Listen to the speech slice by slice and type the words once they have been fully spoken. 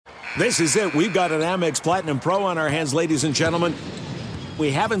This is it. We've got an Amex Platinum Pro on our hands, ladies and gentlemen.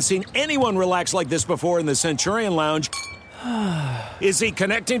 We haven't seen anyone relax like this before in the Centurion Lounge. Is he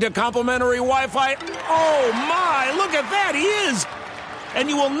connecting to complimentary Wi-Fi? Oh, my. Look at that. He is. And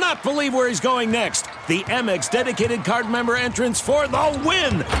you will not believe where he's going next. The Amex dedicated card member entrance for the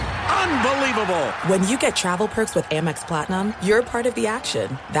win. Unbelievable. When you get travel perks with Amex Platinum, you're part of the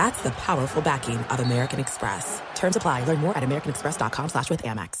action. That's the powerful backing of American Express. Terms apply. Learn more at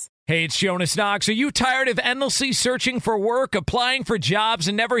americanexpress.com/withAmex. Hey, it's Jonas Knox. Are you tired of endlessly searching for work, applying for jobs,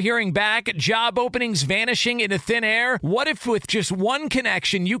 and never hearing back? Job openings vanishing into thin air? What if with just one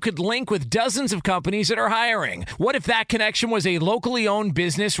connection, you could link with dozens of companies that are hiring? What if that connection was a locally owned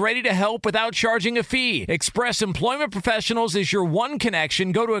business ready to help without charging a fee? Express Employment Professionals is your one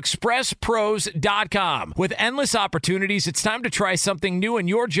connection. Go to expresspros.com. With endless opportunities, it's time to try something new in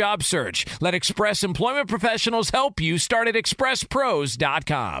your job search. Let Express Employment Professionals help you. Start at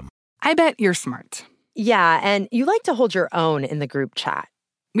expresspros.com. I bet you're smart. Yeah, and you like to hold your own in the group chat.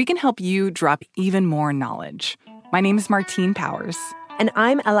 We can help you drop even more knowledge. My name is Martine Powers. And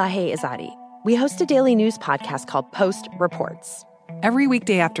I'm Elahe Izadi. We host a daily news podcast called Post Reports. Every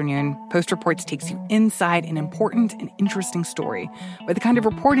weekday afternoon, Post Reports takes you inside an important and interesting story with the kind of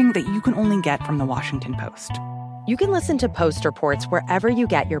reporting that you can only get from the Washington Post. You can listen to Post Reports wherever you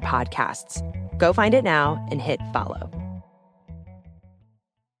get your podcasts. Go find it now and hit follow.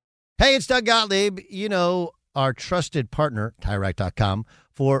 Hey, it's Doug Gottlieb. You know, our trusted partner, TireRack.com,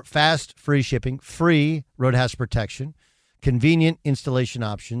 for fast, free shipping, free road hazard protection, convenient installation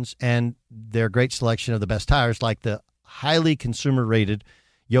options, and their great selection of the best tires like the highly consumer-rated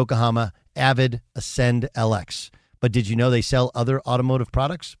Yokohama Avid Ascend LX. But did you know they sell other automotive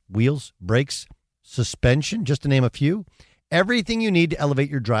products? Wheels, brakes, suspension, just to name a few. Everything you need to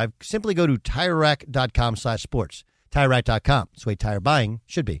elevate your drive. Simply go to TireRack.com/sports. TireRack.com. That's the way tire buying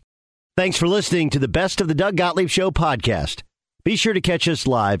should be. Thanks for listening to the Best of the Doug Gottlieb Show podcast. Be sure to catch us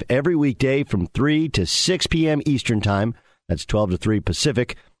live every weekday from 3 to 6 p.m. Eastern Time. That's 12 to 3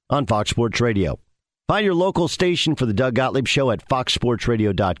 Pacific on Fox Sports Radio. Find your local station for the Doug Gottlieb Show at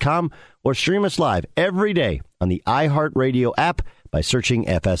foxsportsradio.com or stream us live every day on the iHeartRadio app by searching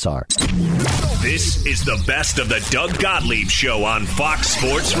FSR. This is the Best of the Doug Gottlieb Show on Fox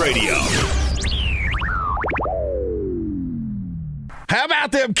Sports Radio. How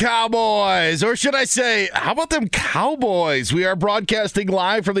about them Cowboys? Or should I say, how about them Cowboys? We are broadcasting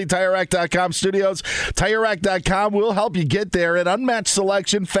live from the TireRack.com studios. TireRack.com will help you get there. An unmatched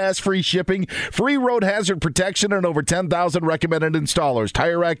selection, fast, free shipping, free road hazard protection, and over 10,000 recommended installers.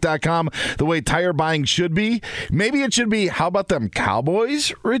 TireRack.com, the way tire buying should be. Maybe it should be, how about them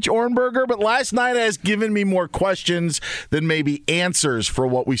Cowboys, Rich Orenberger? But last night has given me more questions than maybe answers for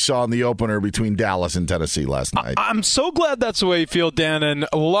what we saw in the opener between Dallas and Tennessee last night. I'm so glad that's the way you feel, Dan, and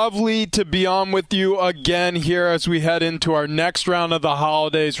lovely to be on with you again here as we head into our next round of the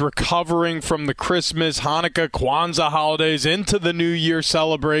holidays, recovering from the Christmas, Hanukkah, Kwanzaa holidays into the New Year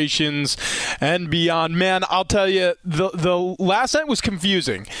celebrations and beyond. Man, I'll tell you, the last night was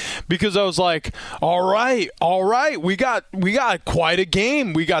confusing because I was like, all right, we got quite a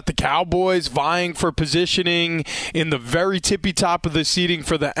game. We got the Cowboys vying for positioning in the very tippy top of the seeding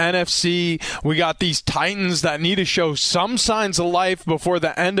for the NFC. We got these Titans that need to show some signs of life before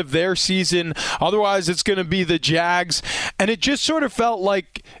the end of their season. Otherwise, it's going to be the Jags. And it just sort of felt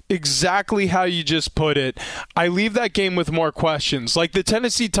like exactly how you just put it. I leave that game with more questions. Like the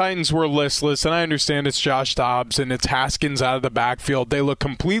Tennessee Titans were listless, and I understand it's Josh Dobbs and it's Haskins out of the backfield. They look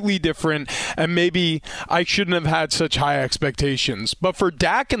completely different, and maybe I shouldn't have had such high expectations. But for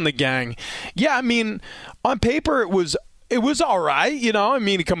Dak and the gang, yeah, I mean, on paper it was all right, you know. I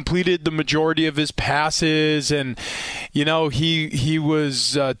mean, he completed the majority of his passes, and you know, he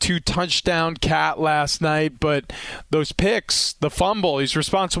was 2-touchdown cat last night. But those picks, the fumble, he's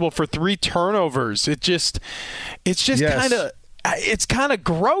responsible for 3 turnovers. It's just yes. It's kind of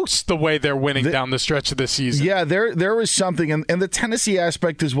gross the way they're winning down the stretch of the season. Yeah, there was something, and the Tennessee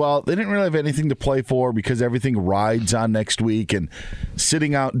aspect as well. They didn't really have anything to play for because everything rides on next week, and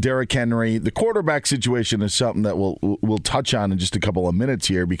sitting out Derrick Henry. The quarterback situation is something that we'll touch on in just a couple of minutes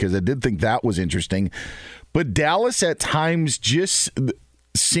here because I did think that was interesting. But Dallas at times just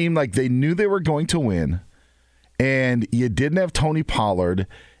seemed like they knew they were going to win, and you didn't have Tony Pollard,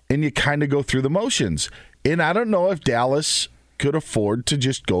 and you kind of go through the motions. And I don't know if Dallas could afford to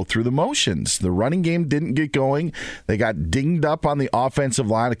just go through the motions. The running game didn't get going. They got dinged up on the offensive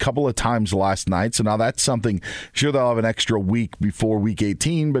line a couple of times last night. So now that's something, sure, they'll have an extra week before week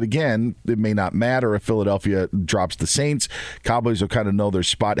 18. But again, it may not matter if Philadelphia drops the Saints. Cowboys will kind of know their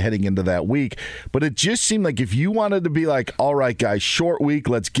spot heading into that week. But it just seemed like if you wanted to be like, all right, guys, short week,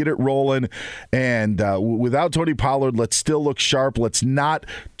 let's get it rolling. And without Tony Pollard, let's still look sharp. Let's not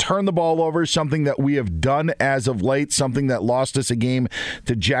turn the ball over, something that we have done as of late, something that lost us a game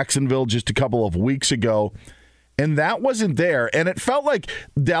to Jacksonville just a couple of weeks ago. And that wasn't there. And it felt like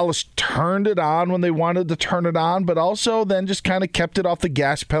Dallas turned it on when they wanted to turn it on, but also then just kind of kept it off the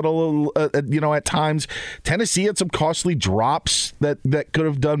gas pedal, at times. Tennessee had some costly drops that could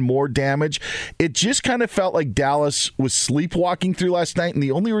have done more damage. It just kind of felt like Dallas was sleepwalking through last night, and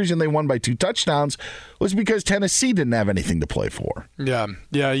the only reason they won by 2 touchdowns was because Tennessee didn't have anything to play for. Yeah,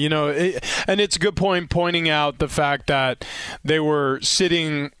 and it's a good point pointing out the fact that they were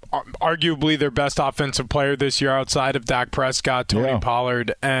sitting arguably their best offensive player this year outside of Dak Prescott, Tony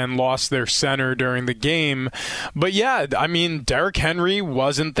Pollard, and lost their center during the game. But yeah, I mean, Derrick Henry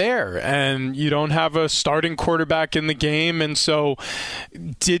wasn't there, and you don't have a starting quarterback in the game. And so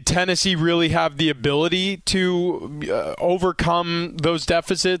did Tennessee really have the ability to overcome those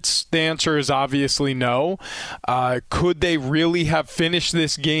deficits? The answer is obviously no. Could they really have finished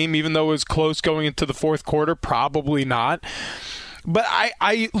this game even though it was close going into the fourth quarter? Probably not. But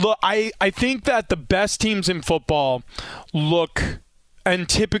I think that the best teams in football look, and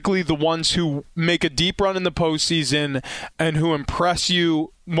typically the ones who make a deep run in the postseason and who impress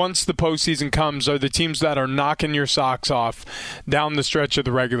you once the postseason comes, are the teams that are knocking your socks off down the stretch of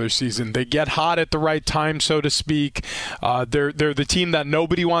the regular season. They get hot at the right time, so to speak. They're the team that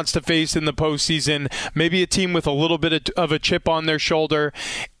nobody wants to face in the postseason, maybe a team with a little bit of a chip on their shoulder.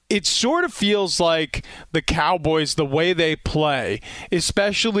 It sort of feels like the Cowboys, the way they play,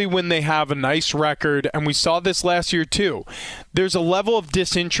 especially when they have a nice record, and we saw this last year too. There's a level of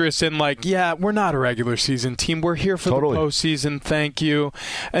disinterest in like, yeah, we're not a regular season team. We're here for the postseason. Thank you.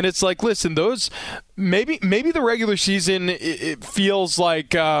 And it's like, listen, those maybe the regular season, it feels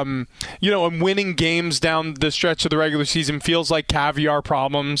like, and winning games down the stretch of the regular season feels like caviar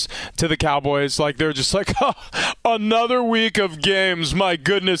problems to the Cowboys. Like they're just like, oh, another week of games. My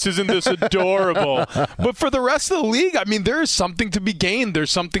goodness, isn't this adorable? But for the rest of the league, I mean, there is something to be gained.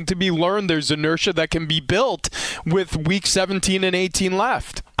 There's something to be learned. There's inertia that can be built with week 17 and 18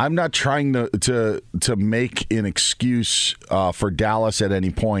 left. I'm not trying to make an excuse for Dallas at any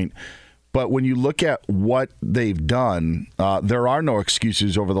point. But when you look at what they've done, there are no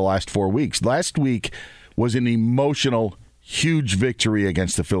excuses over the last 4 weeks. Last week was an emotional, huge victory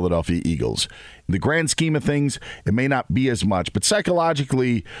against the Philadelphia Eagles. In the grand scheme of things, it may not be as much, but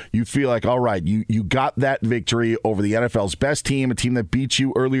psychologically, you feel like, all right, you got that victory over the NFL's best team, a team that beat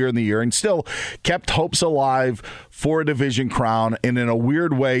you earlier in the year and still kept hopes alive for a division crown, and in a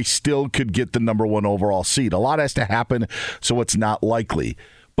weird way, still could get the number 1 overall seed. A lot has to happen, so it's not likely.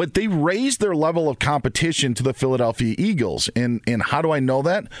 But they raised their level of competition to the Philadelphia Eagles. And how do I know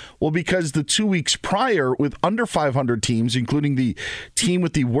that? Well, because the 2 weeks prior, with under 500 teams, including the team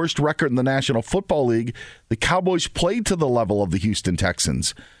with the worst record in the National Football League, the Cowboys played to the level of the Houston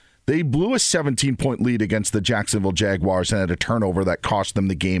Texans. They blew a 17-point lead against the Jacksonville Jaguars and had a turnover that cost them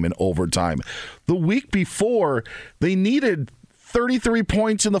the game in overtime. The week before, they needed 33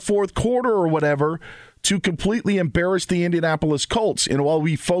 points in the fourth quarter or whatever to completely embarrass the Indianapolis Colts. And while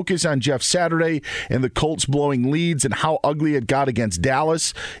we focus on Jeff Saturday and the Colts blowing leads and how ugly it got against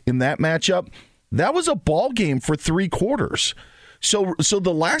Dallas in that matchup, that was a ball game for 3 quarters. So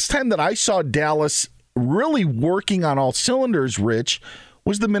the last time that I saw Dallas really working on all cylinders, Rich,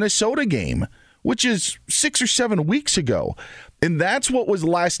 was the Minnesota game, which is 6 or 7 weeks ago. And that's what was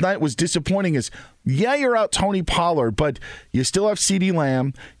last night was disappointing is, yeah, you're out Tony Pollard, but you still have CeeDee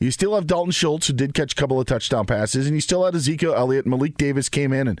Lamb. You still have Dalton Schultz, who did catch a couple of touchdown passes, and you still had Ezekiel Elliott. Malik Davis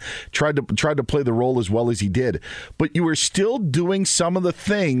came in and tried to play the role as well as he did. But you were still doing some of the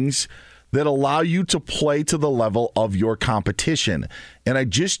things that allow you to play to the level of your competition. And I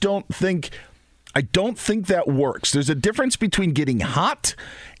just don't think that works. There's a difference between getting hot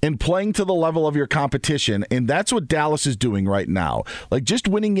and playing to the level of your competition, and that's what Dallas is doing right now. Like just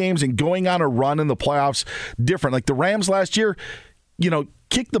winning games and going on a run in the playoffs, different. Like the Rams last year,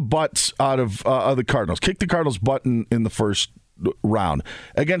 kicked the butts out of the Cardinals. Kicked the Cardinals' butt in the first round.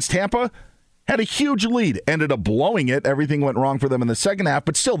 Against Tampa, had a huge lead, ended up blowing it. Everything went wrong for them in the second half,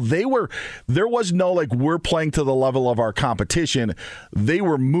 but still, there was no, like, we're playing to the level of our competition. They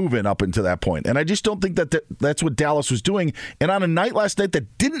were moving up into that point. And I just don't think that's what Dallas was doing. And on a night last night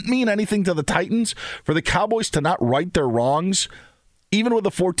that didn't mean anything to the Titans, for the Cowboys to not right their wrongs, even with a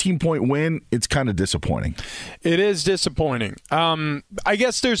 14-point win, it's kind of disappointing. It is disappointing. I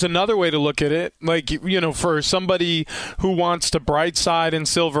guess there's another way to look at it. Like, for somebody who wants to bright side and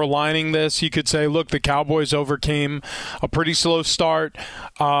silver lining this, you could say, look, the Cowboys overcame a pretty slow start,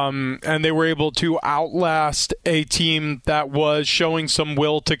 and they were able to outlast a team that was showing some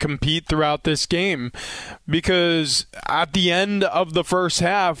will to compete throughout this game. Because at the end of the first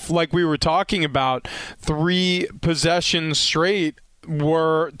half, like we were talking about, 3 possessions straight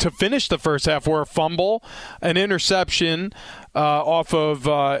were to finish the first half were a fumble, an interception off of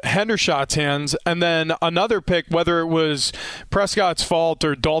Hendershot's hands, and then another pick, whether it was Prescott's fault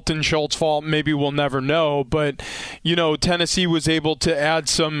or Dalton Schultz's fault, maybe we'll never know. But, Tennessee was able to add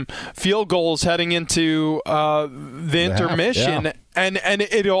some field goals heading into the intermission. Yeah. And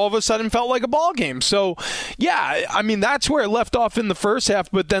it all of a sudden felt like a ball game. So, yeah, I mean, that's where it left off in the first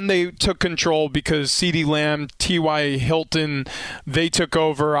half, but then they took control because CeeDee Lamb, T.Y. Hilton, they took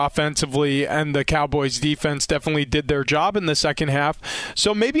over offensively, and the Cowboys defense definitely did their job in the second half.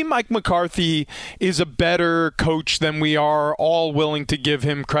 So maybe Mike McCarthy is a better coach than we are all willing to give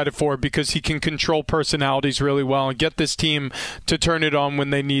him credit for, because he can control personalities really well and get this team to turn it on when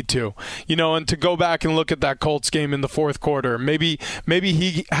they need to. And to go back and look at that Colts game in the fourth quarter, maybe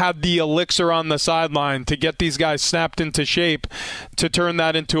he had the elixir on the sideline to get these guys snapped into shape to turn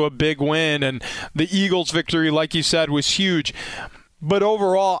that into a big win. And the Eagles' victory, like you said, was huge. But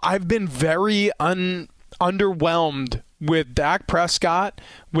overall, I've been very underwhelmed with Dak Prescott,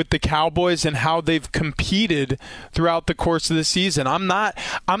 with the Cowboys, and how they've competed throughout the course of the season. I'm not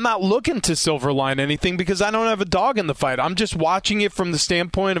looking to silver line anything because I don't have a dog in the fight. I'm just watching it from the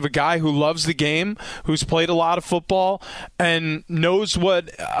standpoint of a guy who loves the game, who's played a lot of football, and knows what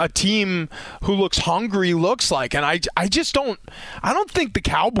a team who looks hungry looks like. And I don't think the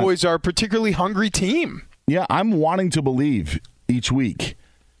Cowboys are a particularly hungry team. Yeah, I'm wanting to believe each week.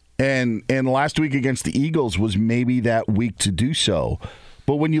 And last week against the Eagles was maybe that week to do so.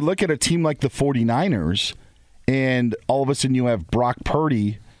 But when you look at a team like the 49ers, and all of a sudden you have Brock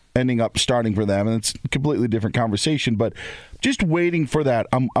Purdy ending up starting for them, and it's a completely different conversation, but just waiting for that.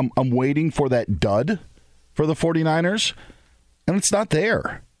 I'm waiting for that dud for the 49ers, and it's not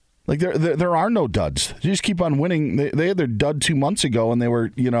there. Like, there are no duds. They just keep on winning. They had their dud 2 months ago, and they were,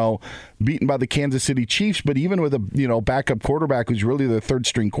 beaten by the Kansas City Chiefs. But even with a, backup quarterback who's really their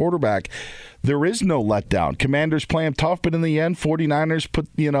third-string quarterback, there is no letdown. Commanders play them tough, but in the end, 49ers put,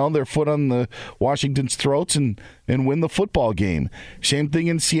 their foot on the Washington's throats and win the football game. Same thing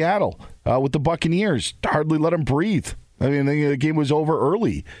in Seattle with the Buccaneers. Hardly let them breathe. I mean, the game was over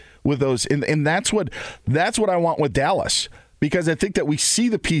early with those. And that's what I want with Dallas. Because I think that we see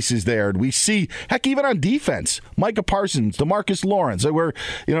the pieces there, and we see, heck, even on defense, Micah Parsons, DeMarcus Lawrence, where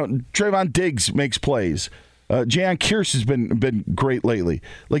Trayvon Diggs makes plays. Jayron Kearse has been great lately.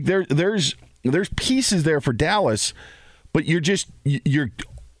 Like there's pieces there for Dallas, but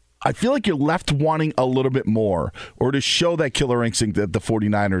I feel like you're left wanting a little bit more, or to show that killer instinct that the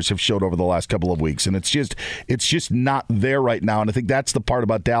 49ers have showed over the last couple of weeks. And it's just not there right now. And I think that's the part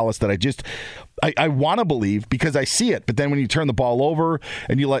about Dallas that I want to believe, because I see it. But then when you turn the ball over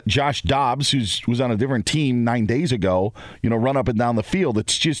and you let Josh Dobbs, who was on a different team 9 days ago, run up and down the field,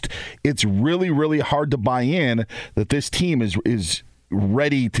 it's really, really hard to buy in that this team is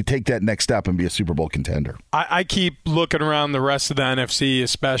ready to take that next step and be a Super Bowl contender. I keep looking around the rest of the NFC,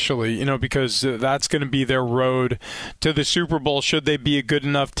 especially, because that's going to be their road to the Super Bowl, should they be a good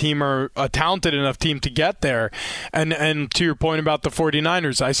enough team or a talented enough team to get there. And to your point about the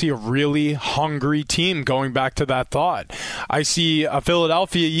 49ers, I see a really hungry team, going back to that thought. I see a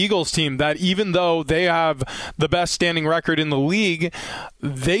Philadelphia Eagles team that, even though they have the best standing record in the league,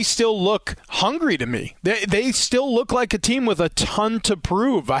 they still look hungry to me. They still look like a team with a ton to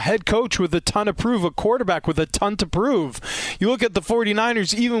prove, a head coach with a ton to prove, a quarterback with a ton to prove. You look at the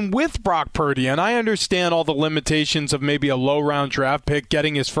 49ers, even with Brock Purdy, and I understand all the limitations of maybe a low-round draft pick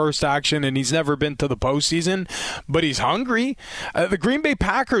getting his first action, and he's never been to the postseason, but he's hungry. The Green Bay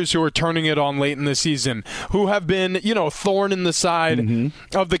Packers, who are turning it on late in the season, who have been, thorn in the side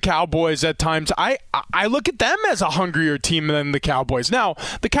of the Cowboys at times, I look at them as a hungrier team than the Cowboys. Now,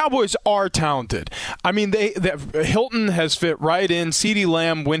 the Cowboys are talented. I mean, Hilton has fit right in And CeeDee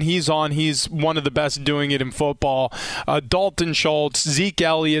Lamb, when he's on, he's one of the best doing it in football. Dalton Schultz, Zeke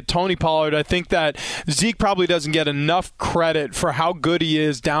Elliott, Tony Pollard. I think that Zeke probably doesn't get enough credit for how good he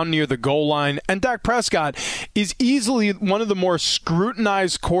is down near the goal line. And Dak Prescott is easily one of the more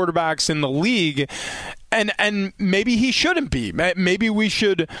scrutinized quarterbacks in the league. And maybe he shouldn't be. Maybe we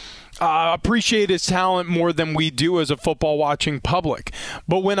should appreciate his talent more than we do as a football-watching public.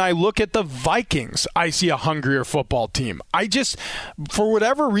 But when I look at the Vikings, I see a hungrier football team. For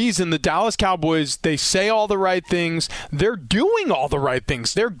whatever reason, the Dallas Cowboys, they say all the right things. They're doing all the right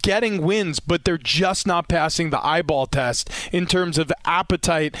things. They're getting wins, but they're just not passing the eyeball test in terms of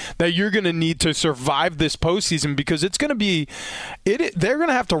appetite that you're going to need to survive this postseason, because it's going to be they're going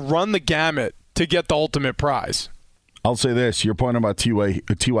to have to run the gamut to get the ultimate prize. I'll say this. Your point about T.Y.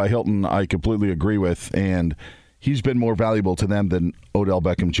 Hilton, I completely agree with, and he's been more valuable to them than Odell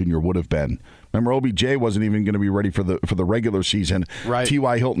Beckham Jr. would have been. Remember, OBJ wasn't even going to be ready for the regular season. Right.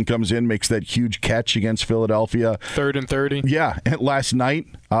 T.Y. Hilton comes in, makes that huge catch against Philadelphia. 3rd and 30. Yeah, and last night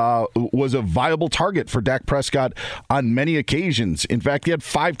was a viable target for Dak Prescott on many occasions. In fact, he had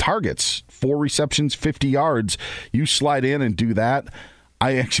 5 targets, 4 receptions, 50 yards. You slide in and do that.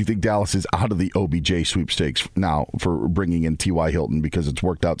 I actually think Dallas is out of the OBJ sweepstakes now for bringing in T.Y. Hilton, because it's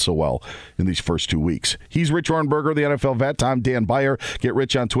worked out so well in these first 2 weeks. He's Rich Ornberger, the NFL vet. I'm Dan Beyer. Get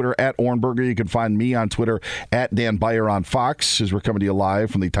Rich on Twitter at Ornberger. You can find me on Twitter at Dan Beyer on Fox, as we're coming to you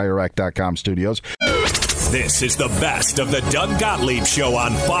live from the TireRack.com studios. This is the best of the Doug Gottlieb Show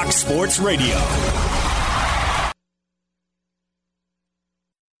on Fox Sports Radio.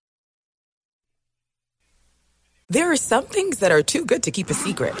 There are some things that are too good to keep a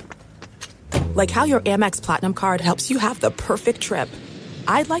secret. Like how your Amex Platinum card helps you have the perfect trip.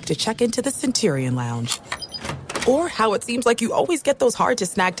 I'd like to check into the Centurion Lounge. Or how it seems like you always get those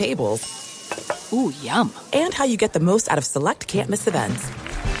hard-to-snag tables. Ooh, yum. And how you get the most out of select can't-miss events.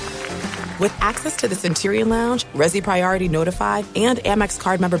 With access to the Centurion Lounge, Resi Priority Notified, and Amex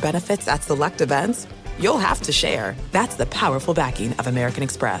card member benefits at select events, you'll have to share. That's the powerful backing of American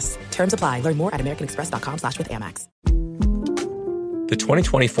Express. Terms apply. Learn more at americanexpress.com/withAmex. The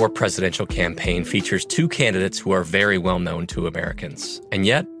 2024 presidential campaign features 2 candidates who are very well known to Americans. And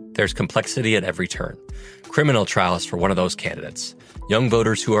yet, there's complexity at every turn. Criminal trials for one of those candidates. Young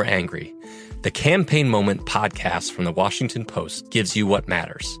voters who are angry. The Campaign Moment podcast from the Washington Post gives you what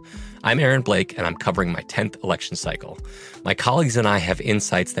matters. I'm Aaron Blake, and I'm covering my 10th election cycle. My colleagues and I have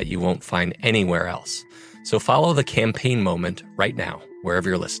insights that you won't find anywhere else. So follow the Campaign Moment right now, wherever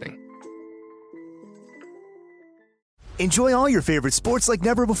you're listening. Enjoy all your favorite sports like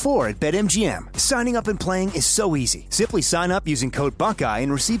never before at BetMGM. Signing up and playing is so easy. Simply sign up using code Buckeye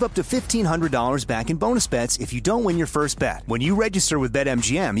and receive up to $1,500 back in bonus bets if you don't win your first bet. When you register with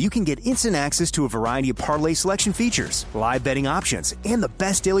BetMGM, you can get instant access to a variety of parlay selection features, live betting options, and the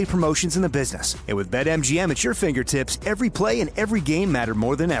best daily promotions in the business. And with BetMGM at your fingertips, every play and every game matter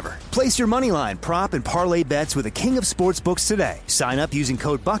more than ever. Place your moneyline, prop, and parlay bets with the king of sportsbooks today. Sign up using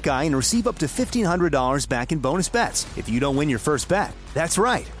code Buckeye and receive up to $1,500 back in bonus bets if you don't win your first bet. That's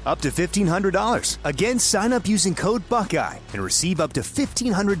right, up to $1,500. Again, sign up using code Buckeye and receive up to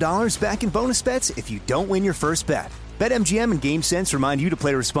 $1,500 back in bonus bets if you don't win your first bet. BetMGM and GameSense remind you to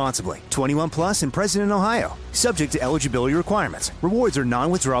play responsibly. 21 plus and present in Ohio. Subject to eligibility requirements. Rewards are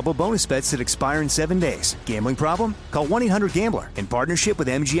non-withdrawable bonus bets that expire in 7 days. Gambling problem? Call 1-800-GAMBLER in partnership with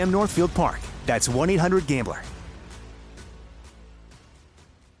MGM Northfield Park. That's 1-800-GAMBLER.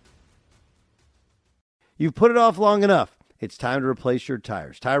 You've put it off long enough. It's time to replace your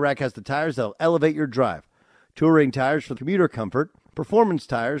tires. Tire Rack has the tires that'll elevate your drive. Touring tires for commuter comfort, performance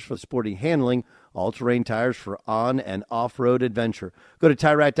tires for sporty handling, all-terrain tires for on- and off-road adventure. Go to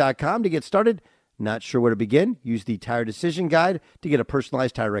TireRack.com to get started. Not sure where to begin? Use the Tire Decision Guide to get a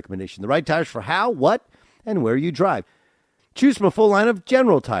personalized tire recommendation. The right tires for how, what, and where you drive. Choose from a full line of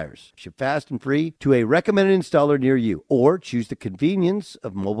general tires. Ship fast and free to a recommended installer near you. Or choose the convenience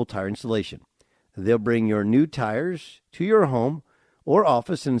of mobile tire installation. They'll bring your new tires to your home or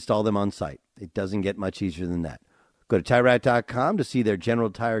office and install them on site. It doesn't get much easier than that. Go to TireRack.com to see their general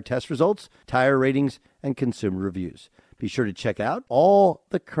tire test results, tire ratings, and consumer reviews. Be sure to check out all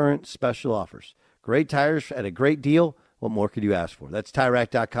the current special offers. Great tires at a great deal. What more could you ask for? That's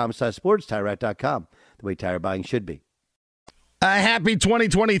TireRack.com/sports, TireRack.com, the way tire buying should be. Happy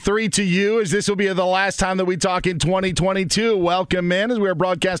 2023 to you, as this will be the last time that we talk in 2022. Welcome in, as we are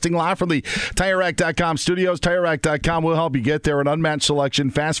broadcasting live from the TireRack.com studios. TireRack.com will help you get there. An unmatched selection,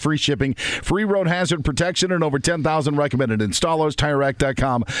 fast free shipping, free road hazard protection, and over 10,000 recommended installers.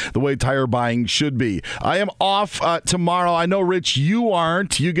 TireRack.com, the way tire buying should be. I am off tomorrow. I know, Rich, you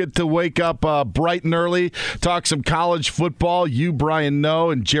aren't. You get to wake up bright and early, talk some college football. You, Brian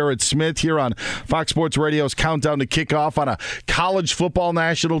Noe, and Jared Smith here on Fox Sports Radio's Countdown to Kickoff on a College Football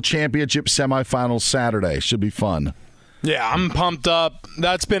National Championship semifinals Saturday. Should be fun. Yeah, I'm pumped up.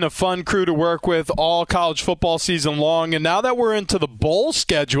 That's been a fun crew to work with all college football season long. And now that we're into the bowl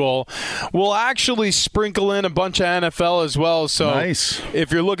schedule, we'll actually sprinkle in a bunch of NFL as well. So nice.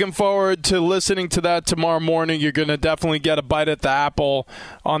 If you're looking forward to listening to that tomorrow morning, you're going to definitely get a bite at the apple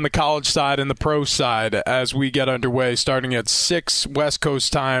on the college side and the pro side as we get underway, starting at 6 West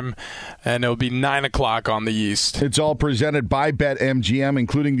Coast time, and it'll be 9 o'clock on the East. It's all presented by BetMGM,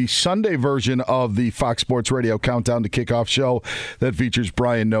 including the Sunday version of the Fox Sports Radio Countdown to Kickoff show that features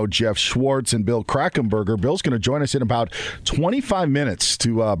Brian Noe, Jeff Schwartz, and Bill Krackomberger. Bill's going to join us in about 25 minutes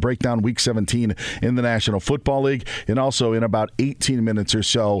to break down Week 17 in the National Football League, and also in about 18 minutes or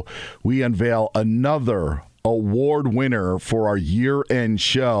so, we unveil another award winner for our year-end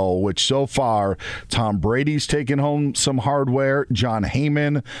show, which so far Tom Brady's taken home some hardware, John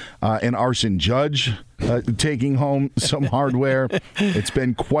Heyman and Arson Judge taking home some hardware. It's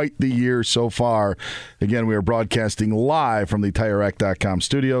been quite the year so far. Again, we are broadcasting live from the TireRack.com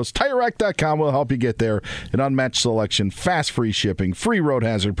studios. TireRack.com will help you get there. An unmatched selection, fast free shipping, free road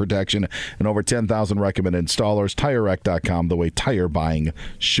hazard protection, and over 10,000 recommended installers. TireRack.com, the way tire buying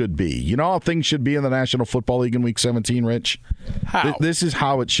should be. You know how things should be in the National Football League in Week 17, Rich? How? This is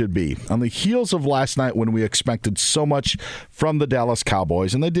how it should be. On the heels of last night, when we expected so much from the Dallas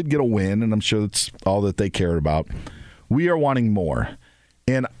Cowboys, and they did get a win, and I'm sure that's all that they cared about, we are wanting more.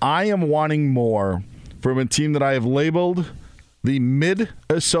 And I am wanting more from a team that I have labeled the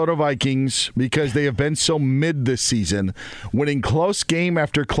Minnesota Vikings, because they have been so mid this season, winning close game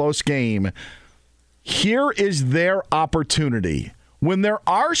after close game. Here is their opportunity, when there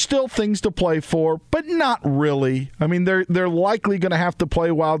are still things to play for, but not really. I mean, they're likely going to have to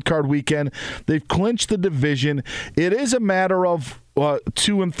play Wild Card Weekend. They've clinched the division. It is a matter of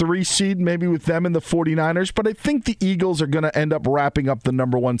 2 and 3 seed, maybe with them and the 49ers, but I think the Eagles are going to end up wrapping up the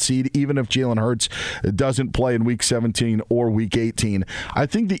number 1 seed, even if Jalen Hurts doesn't play in Week 17 or Week 18. I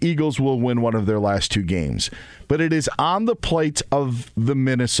think the Eagles will win one of their last 2 games, but it is on the plate of the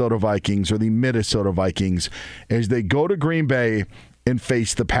Minnesota Vikings, or the Minnesota Vikings, as they go to Green Bay and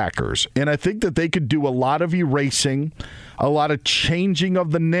face the Packers. And I think that they could do a lot of erasing, a lot of changing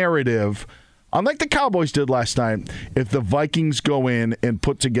of the narrative, unlike the Cowboys did last night, if the Vikings go in and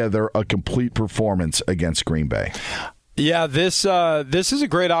put together a complete performance against Green Bay. Yeah, this is a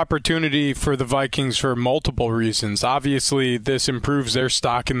great opportunity for the Vikings for multiple reasons. Obviously, this improves their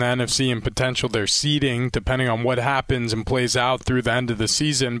stock in the NFC and potential their seeding, depending on what happens and plays out through the end of the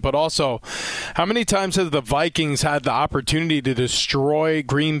season. But also, how many times have the Vikings had the opportunity to destroy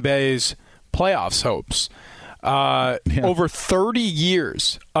Green Bay's playoffs hopes? Over 30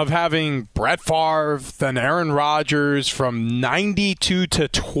 years of having Brett Favre, then Aaron Rodgers, from 92 to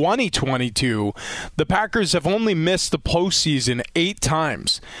 2022, the Packers have only missed the postseason 8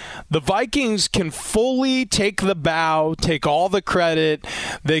 times. The Vikings can fully take the bow, take all the credit.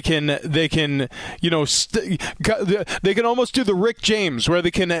 They can they can almost do the Rick James, where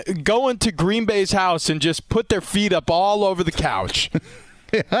they can go into Green Bay's house and just put their feet up all over the couch.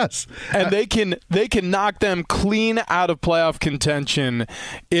 Yes. And they can knock them clean out of playoff contention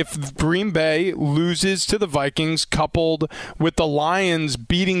if Green Bay loses to the Vikings, coupled with the Lions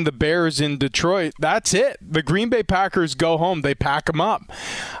beating the Bears in Detroit. That's it. The Green Bay Packers go home. They pack them up.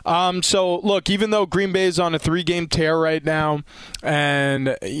 So, look, even though Green Bay is on a 3-game tear right now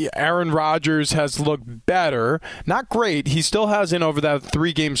and Aaron Rodgers has looked better, not great. He still hasn't, over that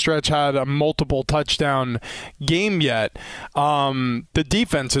 3-game stretch, had a multiple touchdown game yet. The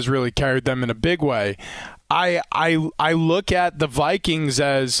defense has really carried them in a big way. I look at the Vikings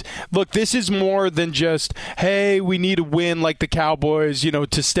as, look, this is more than just, hey, we need a win like the Cowboys,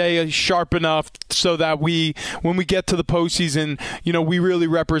 to stay sharp enough so that when we get to the postseason, we really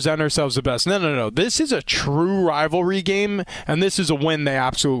represent ourselves the best. No. This is a true rivalry game, and this is a win they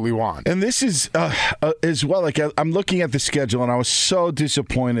absolutely want. And this is as well, like, I'm looking at the schedule, and I was so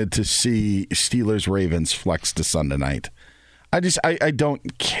disappointed to see Steelers-Ravens flex to Sunday night. I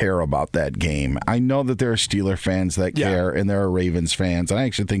don't care about that game. I know that there are Steeler fans that care, and there are Ravens fans. And I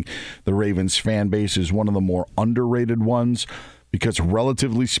actually think the Ravens fan base is one of the more underrated ones. because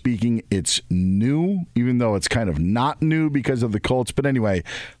relatively speaking, it's new, even though it's kind of not new because of the Colts. But anyway,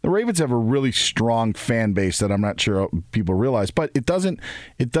 the Ravens have a really strong fan base that I'm not sure people realize, but it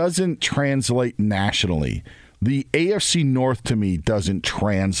doesn't translate nationally. The AFC North, to me, doesn't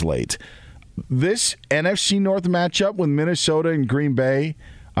translate. This NFC North matchup with Minnesota and Green Bay,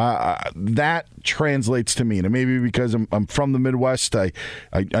 that translates to me. And maybe because I'm from the Midwest, I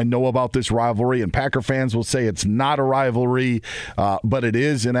know about this rivalry, and Packer fans will say it's not a rivalry, but it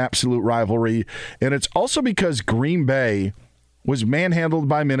is an absolute rivalry. And it's also because Green Bay was manhandled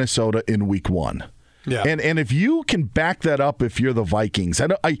by Minnesota in week 1. Yeah. And if you can back that up, if you're the Vikings,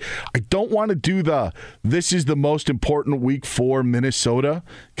 I don't want to do this is the most important week for Minnesota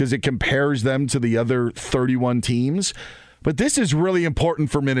because it compares them to the other 31 teams. But this is really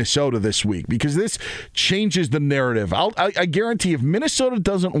important for Minnesota this week because this changes the narrative. I guarantee if Minnesota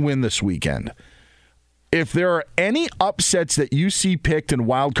doesn't win this weekend, if there are any upsets that you see picked in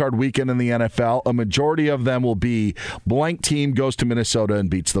Wild Card Weekend in the NFL, a majority of them will be blank team goes to Minnesota and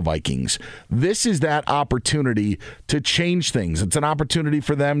beats the Vikings. This is that opportunity to change things. It's an opportunity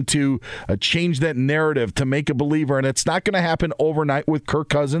for them to change that narrative, to make a believer. And it's not going to happen overnight with Kirk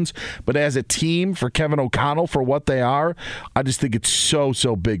Cousins, but as a team, for Kevin O'Connell, for what they are, I just think it's so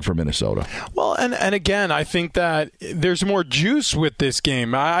big for Minnesota. Well, and again, I think that there's more juice with this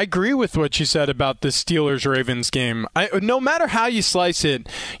game. I agree with what you said about the Steelers-Ravens game. No matter how you slice it,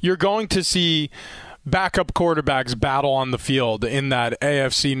 you're going to see backup quarterbacks battle on the field in that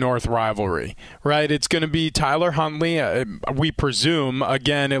AFC North rivalry, right? It's going to be Tyler Huntley, we presume.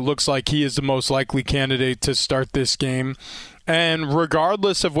 Again, it looks like he is the most likely candidate to start this game. And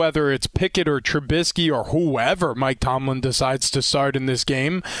regardless of whether it's Pickett or Trubisky or whoever Mike Tomlin decides to start in this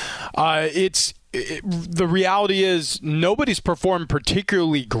game, the reality is nobody's performed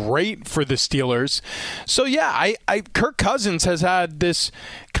particularly great for the Steelers. So yeah, Kirk Cousins has had this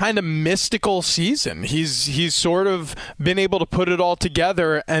kind of mystical season. He's sort of been able to put it all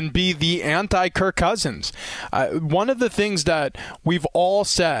together and be the anti-Kirk Cousins. One of the things that we've all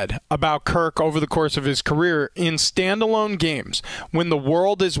said about Kirk over the course of his career, in standalone games, when the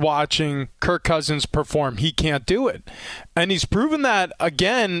world is watching Kirk Cousins perform, he can't do it. And he's proven that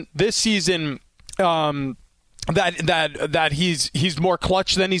again this season. That he's more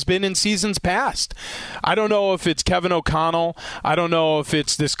clutch than he's been in seasons past. I don't know if it's Kevin O'Connell. I don't know if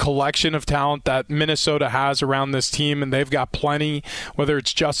it's this collection of talent that Minnesota has around this team, and they've got plenty, whether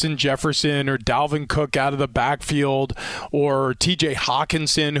it's Justin Jefferson or Dalvin Cook out of the backfield or TJ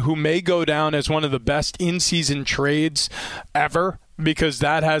Hawkinson, who may go down as one of the best in-season trades ever, because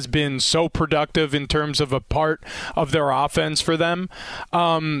that has been so productive in terms of a part of their offense for them.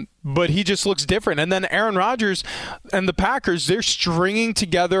 But he just looks different. And then Aaron Rodgers and the Packers, they're stringing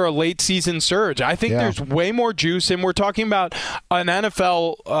together a late season surge. I think there's way more juice, and we're talking about an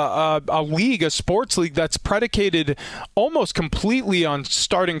NFL, a league, a sports league that's predicated almost completely on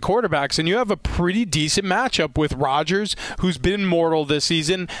starting quarterbacks. And you have a pretty decent matchup with Rodgers, who's been mortal this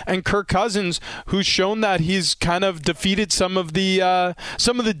season, and Kirk Cousins, who's shown that he's kind of defeated some of the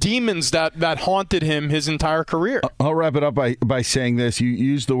demons that haunted him his entire career. I'll wrap it up by saying this. You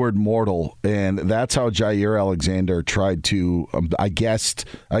used the word mortal, and that's how Jair Alexander tried to, I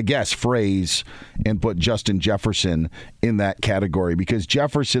guess, phrase and put Justin Jefferson in that category, because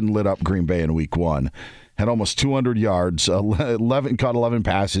Jefferson lit up Green Bay in week 1. Had almost 200 yards, caught 11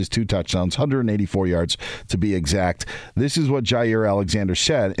 passes, 2 touchdowns, 184 yards to be exact. This is what Jair Alexander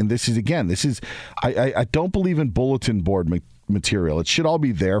said, and this is I don't believe in bulletin board material. It should all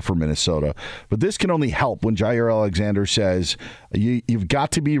be there for Minnesota. But this can only help when Jair Alexander says, you've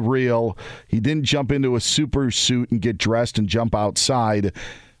got to be real. He didn't jump into a super suit and get dressed and jump outside.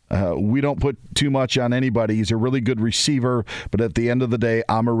 We don't put too much on anybody. He's a really good receiver, but at the end of the day,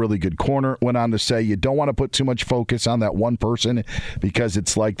 I'm a really good corner. Went on to say you don't want to put too much focus on that one person because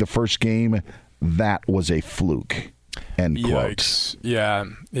it's like the first game. That was a fluke. End quote. Yikes.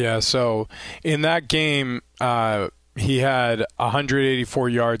 Yeah. So in that game, he had 184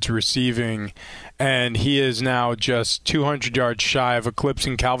 yards receiving, and he is now just 200 yards shy of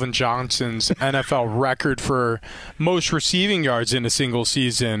eclipsing Calvin Johnson's NFL record for most receiving yards in a single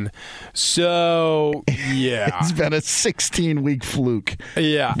season. So, yeah. It's been a 16-week fluke.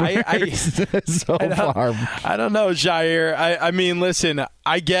 Yeah. So far. I don't know, Jair. I mean, listen,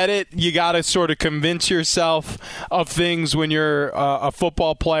 I get it. You got to sort of convince yourself of things when you're a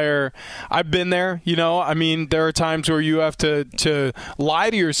football player. I've been there, I mean, there are times where you have to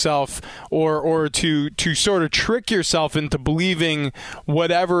lie to yourself or to sort of trick yourself into believing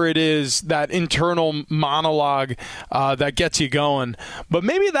whatever it is, that internal monologue that gets you going. But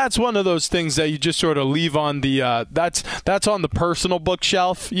maybe that's one of those things that you just sort of leave on the that's on the personal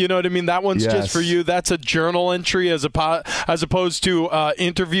bookshelf. You know what I mean? That one's just for you. That's a journal entry as opposed to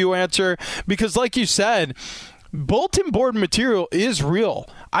interview answer. Because like you said, bulletin board material is real.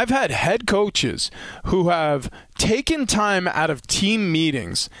 I've had head coaches who have taken time out of team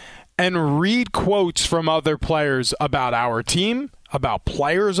meetings and read quotes from other players about our team, about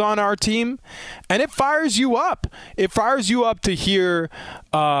players on our team, and it fires you up. It fires you up to hear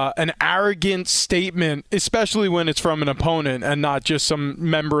an arrogant statement, especially when it's from an opponent and not just some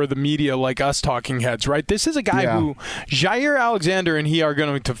member of the media like us talking heads, right? This is a guy who Jair Alexander and he are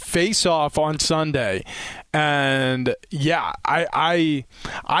going to face off on Sunday. And yeah, I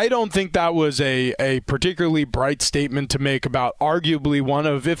don't think that was a particularly bright statement to make about arguably one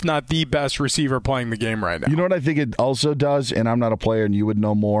of, if not the best receiver playing the game right now. You know what I think it also does, and I'm not a player and you would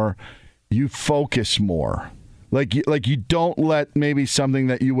know more, you focus more. Like you don't let maybe something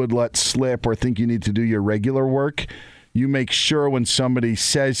that you would let slip or think you need to do your regular work. You make sure when somebody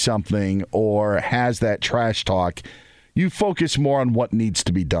says something or has that trash talk, you focus more on what needs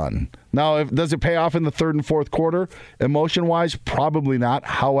to be done. Now, does it pay off in the third and fourth quarter? Emotion-wise, probably not.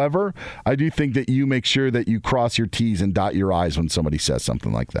 However, I do think that you make sure that you cross your T's and dot your I's when somebody says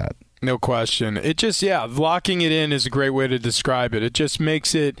something like that. No question. It just, locking it in is a great way to describe it. It just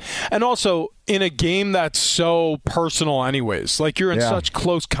makes it, and also in a game that's so personal anyways, like you're in such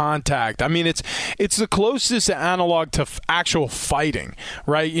close contact. I mean, it's the closest analog to actual fighting,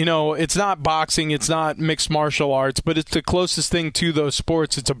 right? You know, it's not boxing, it's not mixed martial arts, but it's the closest thing to those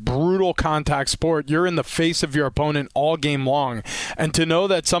sports. It's a brutal contact sport. You're in the face of your opponent all game long. And to know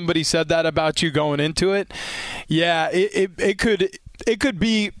that somebody said that about you going into it, it could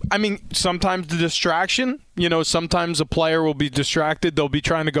be, I mean, sometimes the distraction, you know, sometimes a player will be distracted. They'll be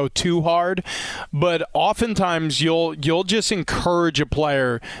trying to go too hard. But oftentimes you'll just encourage a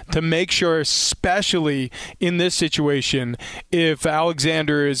player to make sure, especially in this situation, if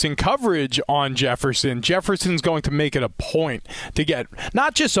Alexander is in coverage on Jefferson's going to make it a point to get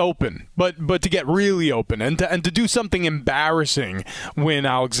not just open, but to get really open and to do something embarrassing when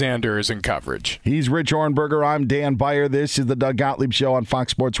Alexander is in coverage. He's Rich Orenberger. I'm Dan Beyer. This is the Doug Gottlieb Show on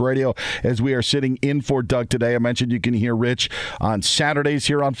Fox Sports Radio as we are sitting in for Doug today. I mentioned you can hear Rich on Saturdays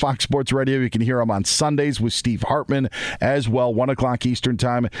here on Fox Sports Radio. You can hear him on Sundays with Steve Hartman as well, 1 o'clock Eastern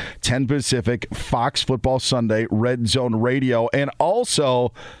Time, 10 Pacific, Fox Football Sunday, Red Zone Radio, and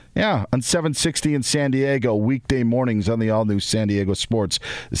also on 760 in San Diego, weekday mornings on the all-new San Diego Sports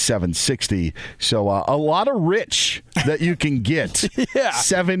 760. So a lot of Rich that you can get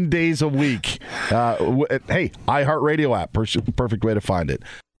 7 days a week. Hey, iHeartRadio app, perfect way to find it.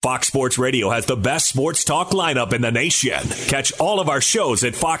 Fox Sports Radio has the best sports talk lineup in the nation. Catch all of our shows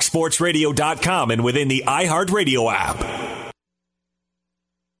at foxsportsradio.com and within the iHeartRadio app.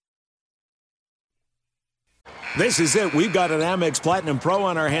 This is it. We've got an Amex Platinum Pro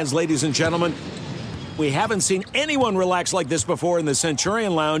on our hands, ladies and gentlemen. We haven't seen anyone relax like this before in the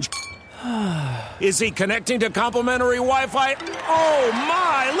Centurion Lounge. Is he connecting to complimentary Wi-Fi? Oh,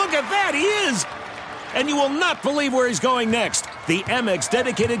 my! Look at that! He is! And you will not believe where he's going next. The Amex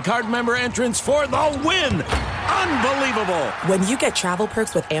dedicated card member entrance for the win. Unbelievable. When you get travel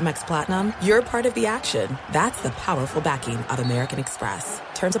perks with Amex Platinum, you're part of the action. That's the powerful backing of American Express.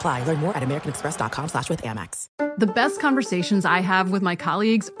 Terms apply. Learn more at americanexpress.com/withAmex. The best conversations I have with my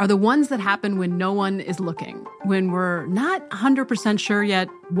colleagues are the ones that happen when no one is looking, when we're not 100% sure yet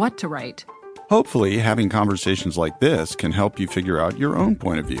what to write. Hopefully, having conversations like this can help you figure out your own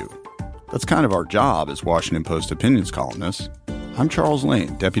point of view. That's kind of our job as Washington Post opinions columnists. I'm Charles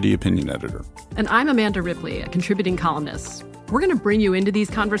Lane, Deputy Opinion Editor. And I'm Amanda Ripley, a contributing columnist. We're going to bring you into these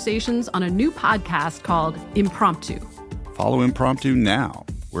conversations on a new podcast called Impromptu. Follow Impromptu now,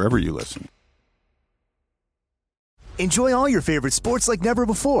 wherever you listen. Enjoy all your favorite sports like never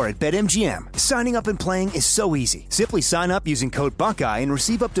before at BetMGM. Signing up and playing is so easy. Simply sign up using code Buckeye and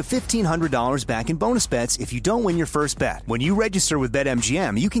receive up to $1,500 back in bonus bets if you don't win your first bet. When you register with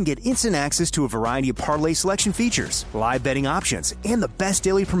BetMGM, you can get instant access to a variety of parlay selection features, live betting options, and the best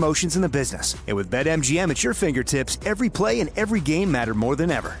daily promotions in the business. And with BetMGM at your fingertips, every play and every game matter more than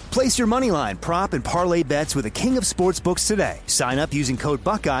ever. Place your moneyline, prop, and parlay bets with the king of sportsbooks today. Sign up using code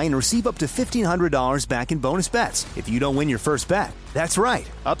Buckeye and receive up to $1,500 back in bonus bets if you don't win your first bet. That's right,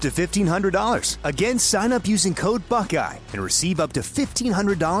 up to $1,500. Again, sign up using code Buckeye and receive up to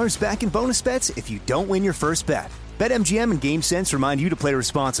 $1,500 back in bonus bets if you don't win your first bet. BetMGM and GameSense remind you to play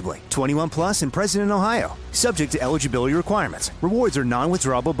responsibly. 21 plus and present in Ohio. Subject to eligibility requirements. Rewards are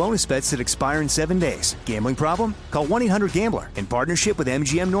non-withdrawable bonus bets that expire in 7 days. Gambling problem? Call 1-800-GAMBLER in partnership with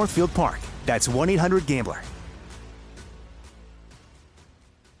MGM Northfield Park. That's 1-800-GAMBLER.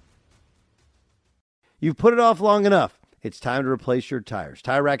 You've put it off long enough. It's time to replace your tires.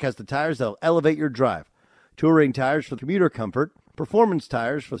 Tire Rack has the tires that'll elevate your drive. Touring tires for commuter comfort, performance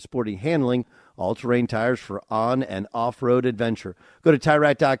tires for sporty handling, all-terrain tires for on- and off-road adventure. Go to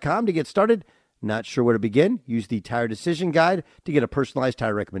TireRack.com to get started. Not sure where to begin? Use the Tire Decision Guide to get a personalized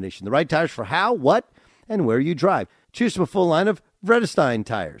tire recommendation. The right tires for how, what, and where you drive. Choose from a full line of Vredestein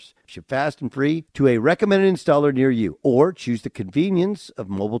tires. Ship fast and free to a recommended installer near you. Or choose the convenience of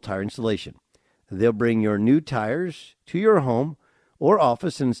mobile tire installation. They'll bring your new tires to your home or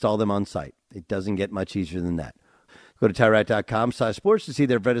office and install them on site. It doesn't get much easier than that. Go to TireRack.com/sports to see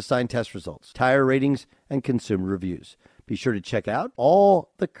their Vredestein test results, tire ratings, and consumer reviews. Be sure to check out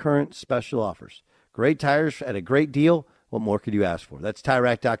all the current special offers. Great tires at a great deal. What more could you ask for? That's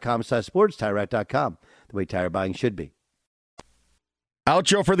TireRack.com/sports, TireRack.com, the way tire buying should be.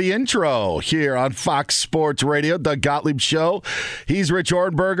 Outro for the intro here on Fox Sports Radio, Doug Gottlieb Show. He's Rich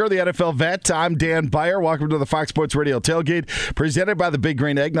Orenberger, the NFL vet. I'm Dan Beyer. Welcome to the Fox Sports Radio tailgate, presented by the Big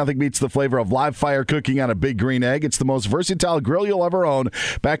Green Egg. Nothing beats the flavor of live fire cooking on a Big Green Egg. It's the most versatile grill you'll ever own,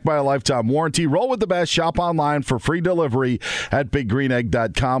 backed by a lifetime warranty. Roll with the best. Shop online for free delivery at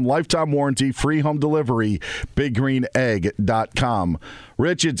BigGreenEgg.com. Lifetime warranty, free home delivery, BigGreenEgg.com.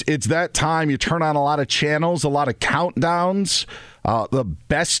 Rich, it's that time. You turn on a lot of channels, a lot of countdowns. The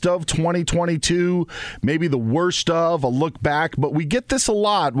best of 2022, maybe the worst of, a look back. But we get this a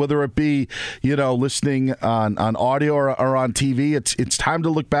lot, whether it be, listening on audio or on TV. It's time to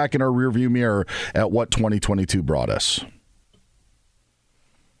look back in our rearview mirror at what 2022 brought us.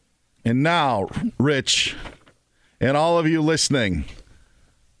 And now, Rich, and all of you listening,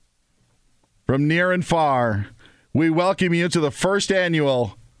 from near and far, we welcome you to the first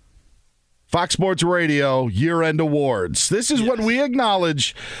annual Fox Sports Radio Year-End Awards. This is when we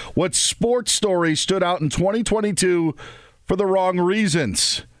acknowledge what sports stories stood out in 2022 for the wrong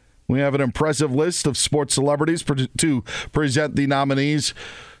reasons. We have an impressive list of sports celebrities to present the nominees.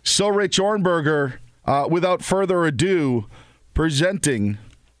 So, Rich Orenberger, without further ado, presenting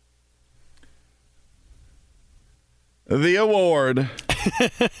the award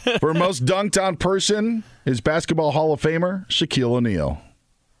for most dunked on person is Basketball Hall of Famer Shaquille O'Neal.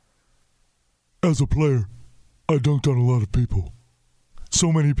 As a player, I dunked on a lot of people.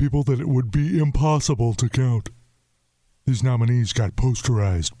 So many people that it would be impossible to count. These nominees got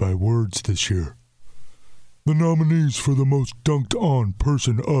posterized by words this year. The nominees for the most dunked on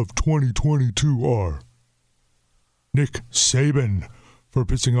person of 2022 are Nick Saban for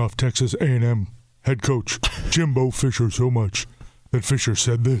pissing off Texas A&M head coach Jimbo Fisher so much that Fisher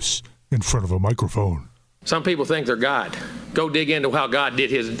said this in front of a microphone. Some people think they're God. Go dig into how God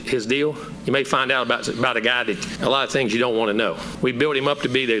did his deal. You may find out about a guy that a lot of things you don't want to know. We built him up to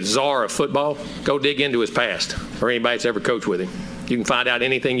be the czar of football. Go dig into his past, or anybody that's ever coached with him. You can find out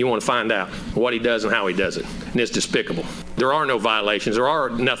anything you want to find out, what he does and how he does it. And it's despicable. There are no violations. There are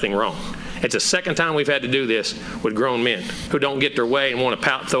nothing wrong. It's the second time we've had to do this with grown men who don't get their way and want to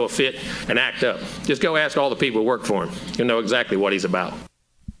pout, throw a fit, and act up. Just go ask all the people who work for him. You'll know exactly what he's about.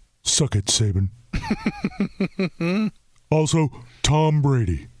 Suck it, Saban. Also, Tom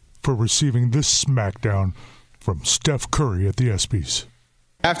Brady for receiving this smackdown from Steph Curry at the ESPYs.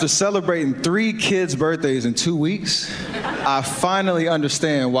 After celebrating 3 kids' birthdays in 2 weeks, I finally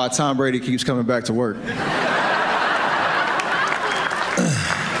understand why Tom Brady keeps coming back to work.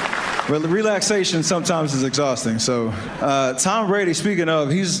 Relaxation sometimes is exhausting. So, Tom Brady, speaking of,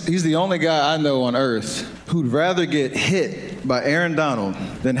 he's the only guy I know on earth who'd rather get hit by Aaron Donald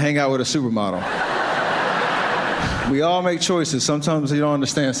than hang out with a supermodel. We all make choices. Sometimes you don't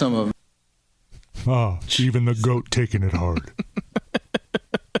understand some of them. Even the GOAT taking it hard.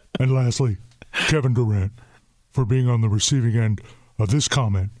 And lastly, Kevin Durant for being on the receiving end of this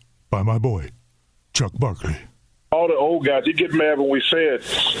comment by my boy, Chuck Barkley. All the old guys, he get mad when we say it.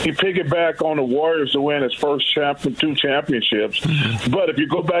 He piggyback on the Warriors to win his first 2 championships. But if you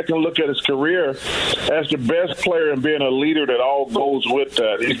go back and look at his career, as the best player and being a leader that all goes with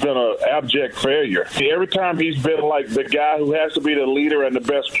that, he's been an abject failure. Every time he's been like the guy who has to be the leader and the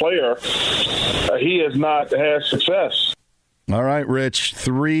best player, he has not had success. All right, Rich,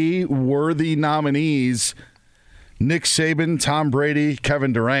 3 worthy nominees: Nick Saban, Tom Brady,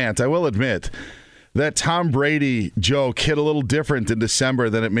 Kevin Durant. I will admit that Tom Brady joke hit a little different in December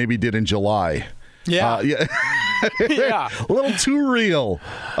than it maybe did in July. Yeah. A little too real,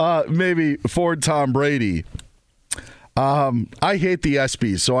 maybe, for Tom Brady. I hate the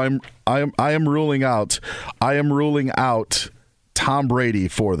ESPYs, so I am ruling out. I am ruling out Tom Brady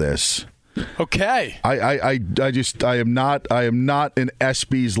for this. Okay. I am not an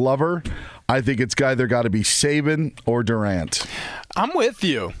ESPYs lover. I think it's either got to be Saban or Durant. I'm with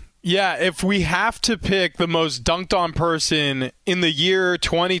you. Yeah, if we have to pick the most dunked on person in the year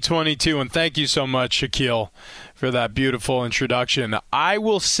 2022, and thank you so much, Shaquille, for that beautiful introduction, I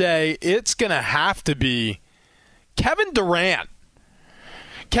will say it's going to have to be Kevin Durant.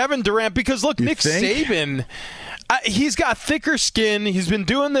 Kevin Durant, because look, Nick Saban, he's got thicker skin. He's been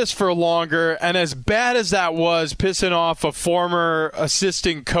doing this for longer, and as bad as that was, pissing off a former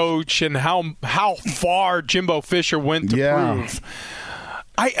assistant coach and how far Jimbo Fisher went to prove.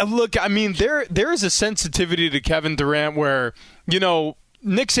 I mean, there is a sensitivity to Kevin Durant where,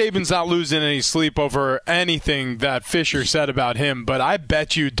 Nick Saban's not losing any sleep over anything that Fisher said about him, but I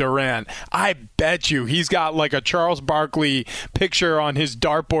bet you Durant, he's got like a Charles Barkley picture on his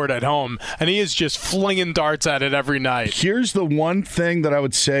dartboard at home, and he is just flinging darts at it every night. Here's the one thing that I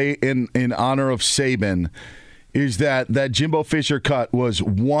would say in honor of Saban is that Jimbo Fisher cut was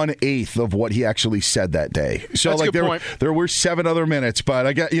 1/8 of what he actually said that day. So that's there were 7 other minutes,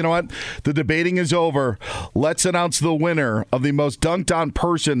 but you know what? The debating is over. Let's announce the winner of the most dunked on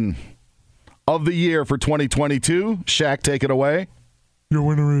person of the year for 2022. Shaq, take it away. Your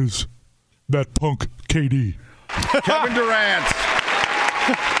winner is that punk KD. Kevin Durant.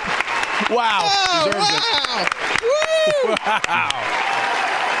 Wow. Deserves it. Wow.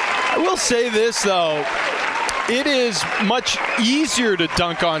 I will say this, though. It is much easier to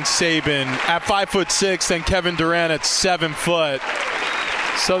dunk on Saban at 5'6" than Kevin Durant at 7 foot.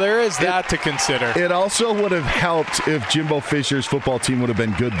 So there is that to consider. It also would have helped if Jimbo Fisher's football team would have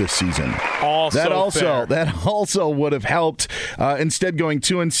been good this season. That also would have helped. Instead, going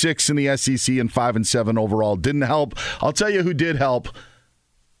 2-6 in the SEC and 5-7 overall didn't help. I'll tell you who did help.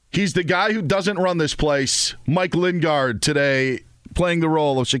 He's the guy who doesn't run this place. Mike Lingard today, playing the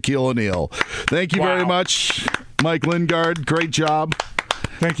role of Shaquille O'Neal. Thank you very much, Mike Lingard. Great job.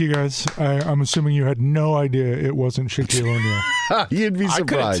 Thank you, guys. I'm assuming you had no idea it wasn't Shaquille O'Neal. You'd be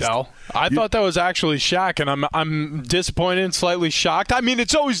surprised. I couldn't tell. I thought that was actually Shaq, and I'm disappointed and slightly shocked. I mean,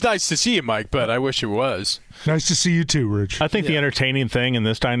 it's always nice to see you, Mike, but I wish it was. Nice to see you too, Rich. I think the entertaining thing in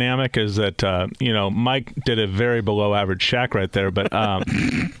this dynamic is that, Mike did a very below average Shaq right there, but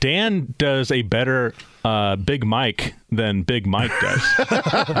Dan does a better Big Mike than Big Mike does.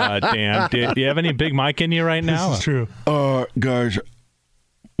 Dan, do you have any Big Mike in you right now? This is true. Guys,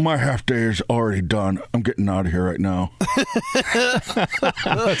 my half day is already done. I'm getting out of here right now.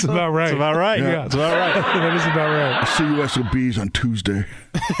 That's about right. That's about right. Yeah, that's about right. That is about right. I'll see you SOBs on Tuesday.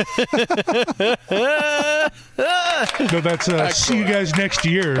 No, that's see you guys next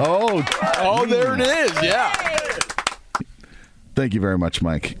year. Oh, there it is. Yeah. Thank you very much,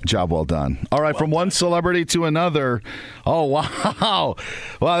 Mike. Job well done. All right, from one celebrity to another. Oh, wow.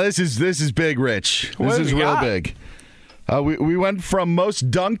 Wow, this is big, Rich. This is real big. We went from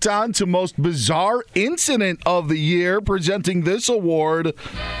most dunked on to most bizarre incident of the year, presenting this award,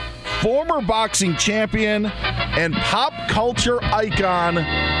 former boxing champion and pop culture icon,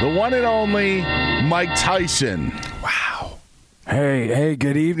 the one and only Mike Tyson. Wow. Hey,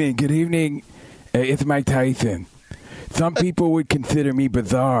 good evening. Good evening. It's Mike Tyson. Some people would consider me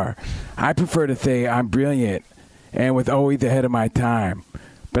bizarre. I prefer to say I'm brilliant and was always ahead of my time.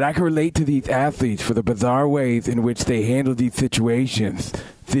 But I can relate to these athletes for the bizarre ways in which they handle these situations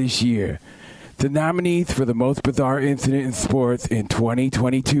this year. The nominees for the most bizarre incident in sports in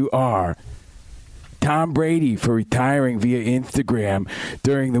 2022 are Tom Brady for retiring via Instagram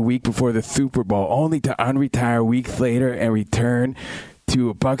during the week before the Super Bowl, only to unretire weeks later and return to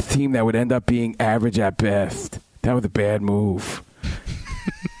a Bucs team that would end up being average at best. That was a bad move.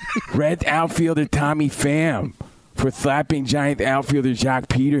 Reds outfielder Tommy Pham for slapping Giants outfielder Jock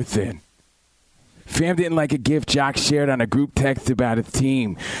Peterson. Pham didn't like a gift Jock shared on a group text about his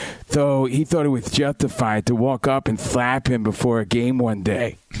team, so he thought it was justified to walk up and slap him before a game one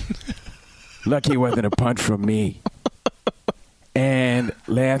day. Lucky it wasn't a punch from me. And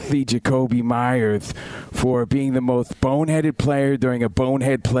lastly, Jacoby Myers for being the most boneheaded player during a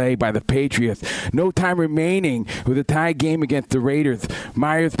bonehead play by the Patriots. No time remaining with a tie game against the Raiders.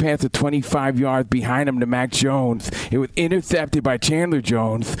 Myers passed it 25 yards behind him to Mac Jones. It was intercepted by Chandler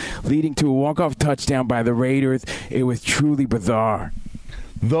Jones, leading to a walk-off touchdown by the Raiders. It was truly bizarre.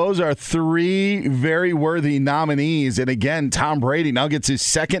 Those are three very worthy nominees. And again, Tom Brady now gets his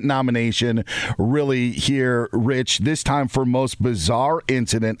second nomination really here, Rich, this time for most bizarre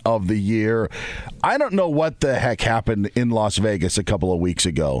incident of the year. I don't know what the heck happened in Las Vegas a couple of weeks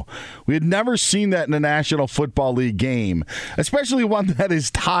ago. We had never seen that in a National Football League game, especially one that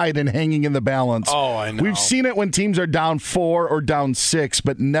is tied and hanging in the balance. Oh, I know. We've seen it when teams are down 4 or down 6,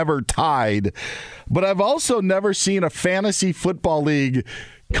 but never tied. But I've also never seen a fantasy football league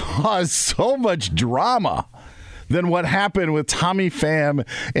cause so much drama than what happened with Tommy Pham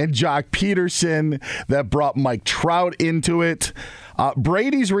and Jock Peterson that brought Mike Trout into it.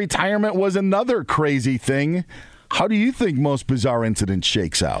 Brady's retirement was another crazy thing. How do you think most bizarre incident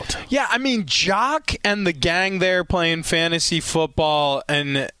shakes out? Yeah, I mean, Jock and the gang there playing fantasy football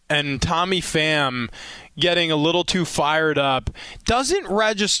and Tommy Pham getting a little too fired up doesn't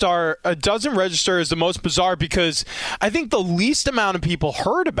register as the most bizarre, because I think the least amount of people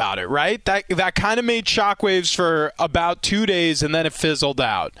heard about it, right? That kind of made shockwaves for about 2 days, and then it fizzled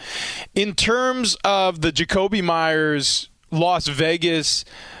out. In terms of the Jacoby Myers Las Vegas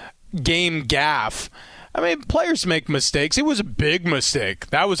game gaffe, I mean, players make mistakes. It was a big mistake.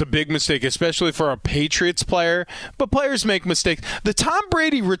 That was a big mistake, especially for a Patriots player. But players make mistakes. The Tom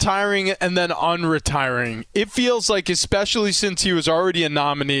Brady retiring and then unretiring, it feels like, especially since he was already a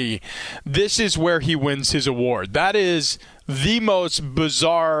nominee, this is where he wins his award. That is the most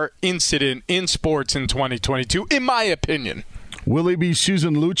bizarre incident in sports in 2022, in my opinion. Will he be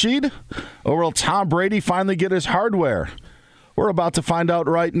Susan Lucid, or will Tom Brady finally get his hardware? We're about to find out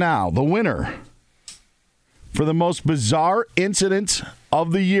right now. The winner for the most bizarre incident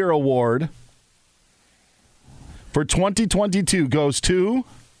of the year award for 2022 goes to...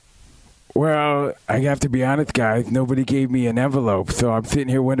 Well, I have to be honest, guys. Nobody gave me an envelope, so I'm sitting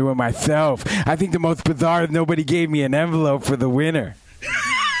here wondering myself. I think the most bizarre is nobody gave me an envelope for the winner.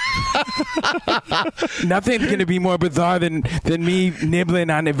 Nothing's going to be more bizarre than me nibbling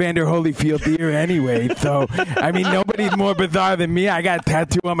on Evander Holyfield deer anyway. So, I mean, nobody's more bizarre than me. I got a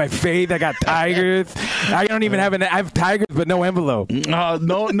tattoo on my face. I got tigers. I don't even have I have tigers, but no envelope.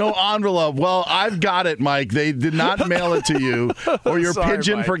 No envelope. Well, I've got it, Mike. They did not mail it to you, or your Sorry,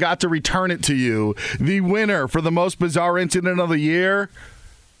 pigeon Mike. forgot to return it to you. The winner for the most bizarre incident of the year,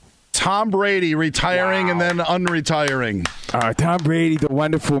 Tom Brady retiring and then unretiring. Tom Brady, the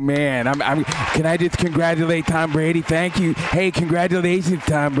wonderful man. Can I just congratulate Tom Brady? Thank you. Hey, congratulations,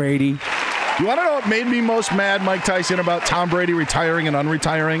 Tom Brady. You want to know what made me most mad, Mike Tyson, about Tom Brady retiring and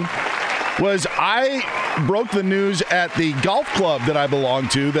unretiring? Was I broke the news at the golf club that I belong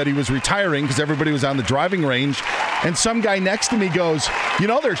to that he was retiring because everybody was on the driving range, and some guy next to me goes, you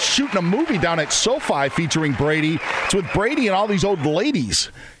know, they're shooting a movie down at SoFi featuring Brady. It's with Brady and all these old ladies.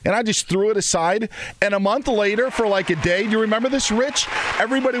 And I just threw it aside. And a month later, for like a day, do you remember this, Rich?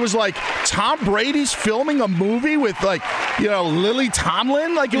 Everybody was like, Tom Brady's filming a movie with, like, you know, Lily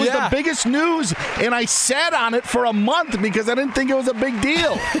Tomlin? Like, it was the biggest news. And I sat on it for a month because I didn't think it was a big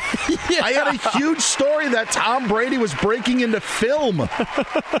deal. I had a huge story that Tom Brady was breaking into film.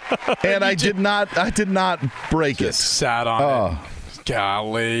 And I did not break it. Sat on it.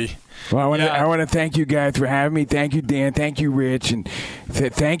 Golly. Well, I want to thank you guys for having me. Thank you, Dan. Thank you, Rich. And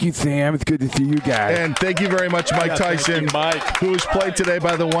thank you, Sam. It's good to see you guys. And thank you very much, Mike Tyson, who was played today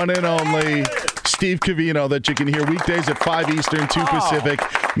by the one and only Steve Covino, that you can hear weekdays at 5 Eastern, 2 Pacific,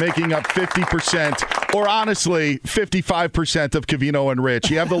 making up 50%, or honestly, 55% of Covino and Rich.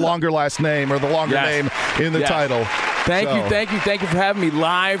 You have the longer last name, or the longer name in the title. Thank you for having me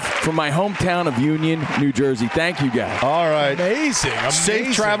live from my hometown of Union, New Jersey. Thank you, guys. All right. Amazing.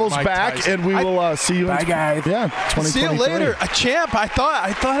 Safe travels Mike back, Tyson. and we will see you. Bye, guys. Yeah, 2023. See you later. A champ. I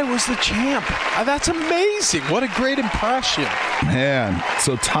thought it was the champ. That's amazing. What a great impression. Man,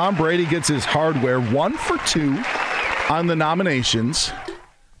 so Tom Brady gets his hardware 1 for 2 on the nominations.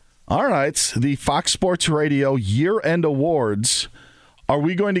 All right, the Fox Sports Radio year-end awards. Are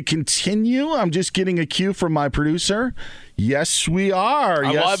we going to continue? I'm just getting a cue from my producer. Yes, we are.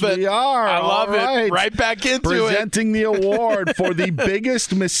 I love it. We are. I love All it. Right back into it. Presenting the award for the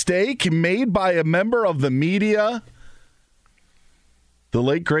biggest mistake made by a member of the media, the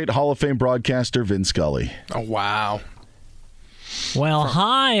late, great Hall of Fame broadcaster Vin Scully. Oh, wow. Well,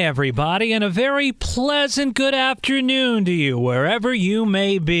 hi, everybody, and a very pleasant good afternoon to you, wherever you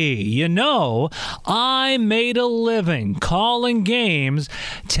may be. You know, I made a living calling games,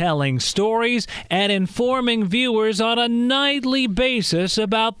 telling stories, and informing viewers on a nightly basis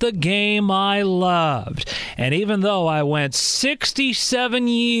about the game I loved. And even though I went 67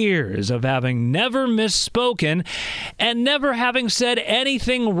 years of having never misspoken and never having said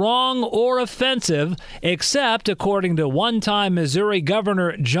anything wrong or offensive, except, according to one-time Missouri Missouri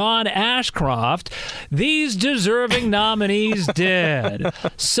Governor John Ashcroft, these deserving nominees did.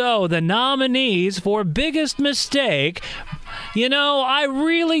 So the nominees for biggest mistake. I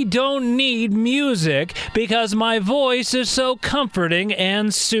really don't need music because my voice is so comforting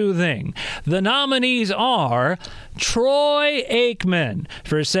and soothing. The nominees are Troy Aikman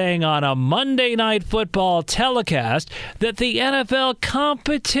for saying on a Monday Night Football telecast that the NFL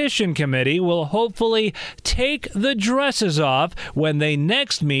Competition Committee will hopefully take the dresses off when they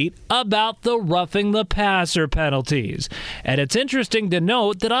next meet about the roughing the passer penalties. And it's interesting to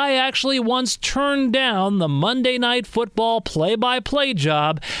note that I actually once turned down the Monday Night Football play-by-play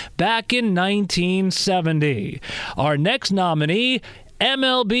job back in 1970. Our next nominee,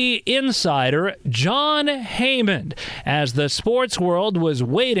 MLB insider Jon Heyman. As the sports world was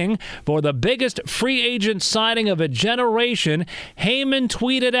waiting for the biggest free agent signing of a generation, Heyman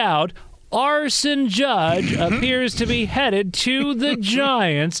tweeted out, Arson Judge appears to be headed to the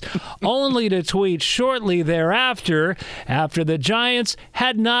Giants, only to tweet shortly thereafter, after the Giants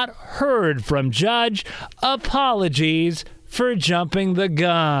had not heard from Judge, apologies for jumping the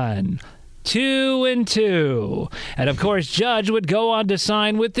gun. 2-2. And of course, Judge would go on to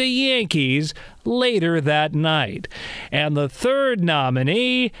sign with the Yankees later that night. And the third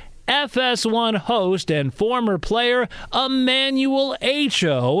nominee, FS1 host and former player Emmanuel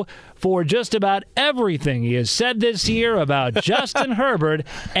Acho, for just about everything he has said this year about Justin Herbert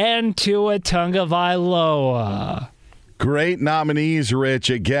and Tua Tagovailoa. Great nominees, Rich.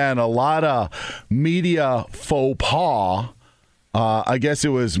 Again, a lot of media faux pas. I guess it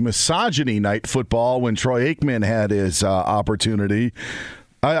was misogyny night football when Troy Aikman had his opportunity.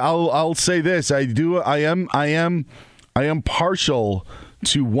 I'll say this: I am partial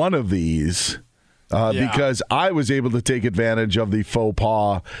to one of these because I was able to take advantage of the faux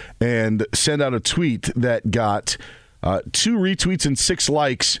pas and send out a tweet that got 2 retweets and 6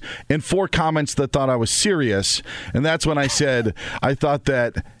 likes and 4 comments that thought I was serious, and that's when I said I thought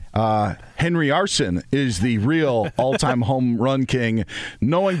that Henry Arson is the real all-time home run king.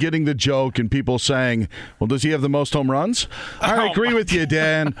 No one getting the joke and people saying, well, does he have the most home runs? I agree with you,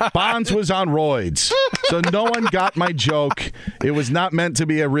 Dan. Bonds was on roids. So no one got my joke. It was not meant to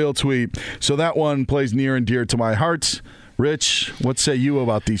be a real tweet. So that one plays near and dear to my heart. Rich, what say you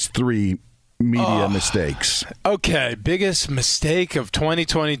about these 3 media mistakes? Okay, biggest mistake of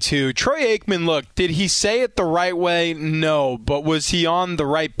 2022. Troy Aikman, look, did he say it the right way? No. But was he on the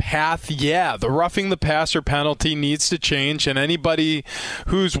right path? Yeah. The roughing the passer penalty needs to change, and anybody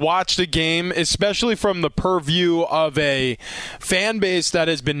who's watched a game, especially from the purview of a fan base that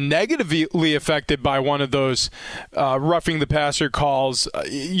has been negatively affected by one of those roughing the passer calls,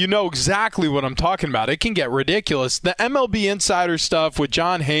 you know exactly what I'm talking about. It can get ridiculous. The MLB insider stuff with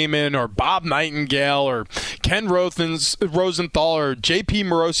Jon Heyman or Bob Nightingale or Ken Rosenthal or JP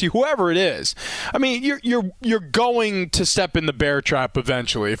Morosi, whoever it is. I mean, you're going to step in the bear trap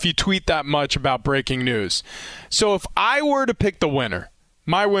eventually if you tweet that much about breaking news. So if I were to pick the winner,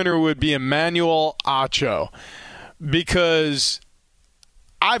 my winner would be Emmanuel Acho, because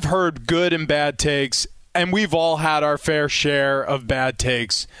I've heard good and bad takes, and we've all had our fair share of bad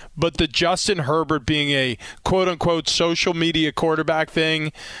takes, but the Justin Herbert being a quote-unquote social media quarterback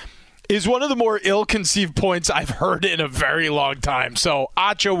thing is one of the more ill-conceived points I've heard in a very long time. So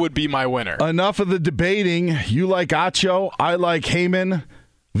Acho would be my winner. Enough of the debating. You like Acho. I like Heyman.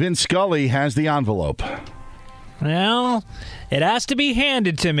 Vin Scully has the envelope. Well, it has to be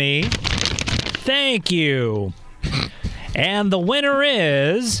handed to me. Thank you. And the winner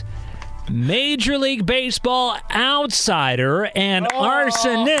is Major League Baseball outsider and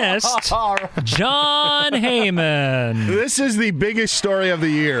arsonist Jon Heyman. This is the biggest story of the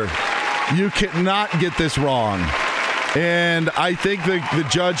year. You cannot get this wrong. And I think the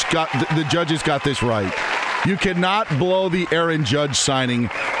judges got this right. You cannot blow the Aaron Judge signing,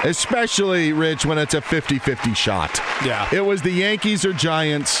 especially, Rich, when it's a 50-50 shot. Yeah. It was the Yankees or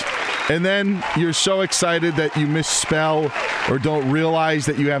Giants, and then you're so excited that you misspell or don't realize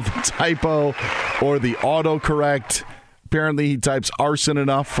that you have the typo or the autocorrect. Apparently he types arson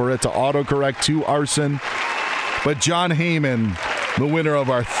enough for it to autocorrect to arson. But Jon Heyman, the winner of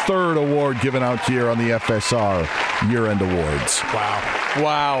our 3rd award given out here on the FSR Year-End Awards.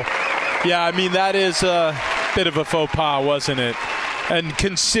 Wow. Yeah, I mean, that is a bit of a faux pas, wasn't it? And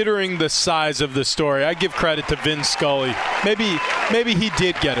considering the size of the story, I give credit to Vin Scully. Maybe he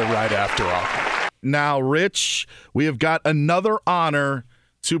did get it right after all. Now, Rich, we have got another honor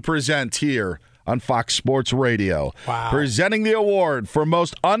to present here on Fox Sports Radio. Wow. Presenting the award for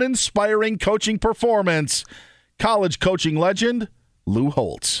most uninspiring coaching performance, college coaching legend, Lou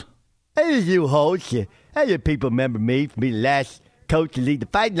Holtz. Hey, Lou Holtz. How do people remember me from the last coach to lead the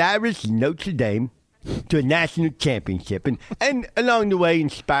Fighting Irish in Notre Dame to a national championship, and along the way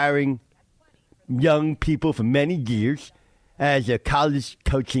inspiring young people for many years as a college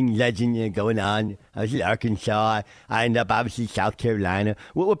coaching legend going on. I was in Arkansas. I ended up, obviously, South Carolina.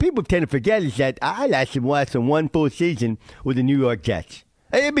 What people tend to forget is that I lasted one full season with the New York Jets.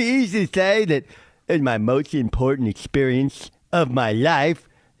 It'd be easy to say that it was my most important experience of my life.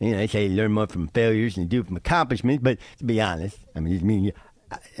 You know, they say you learn more from failures than you do from accomplishments, but to be honest,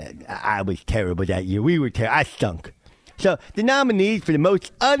 I was terrible that year. We were terrible. I stunk. So the nominees for the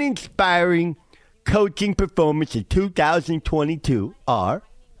most uninspiring coaching performance in 2022 are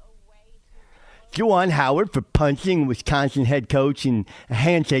Juwan Howard for punching Wisconsin head coach in a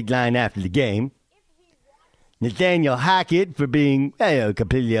handshake line after the game, Nathaniel Hackett for being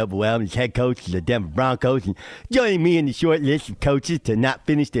completely overwhelmed as head coach of the Denver Broncos and joining me in the short list of coaches to not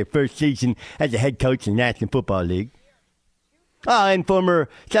finish their first season as a head coach in the National Football League. And former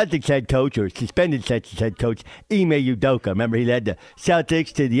Celtics head coach, or suspended Celtics head coach, Ime Udoka. Remember, he led the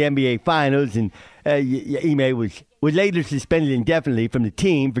Celtics to the NBA Finals, and Ime was later suspended indefinitely from the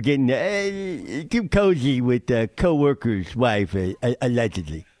team for getting too cozy with a co-worker's wife,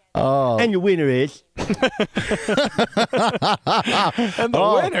 allegedly. Oh. And your winner is... And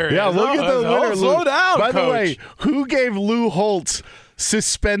the winner is... Yeah, look at the winner. Slow down, By Coach. the way, who gave Lou Holtz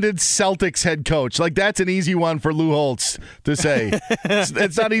suspended Celtics head coach? Like, that's an easy one for Lou Holtz to say.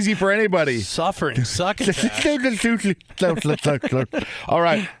 It's not easy for anybody. Suffering, sucking. All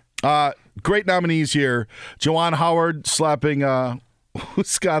right. Great nominees here. Juwan Howard slapping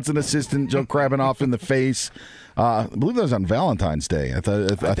Wisconsin assistant Joe Krabanoff in the face. I believe that was on Valentine's Day. I thought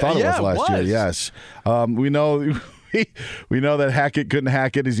it was last year. Yes. We know that Hackett couldn't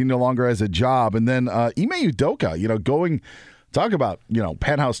hack it as he no longer has a job. And then Ime Udoka, talk about,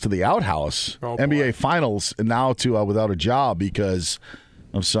 penthouse to the outhouse, NBA Finals, and now to without a job because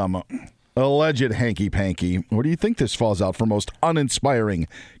of some alleged hanky-panky. Where do you think this falls out for most uninspiring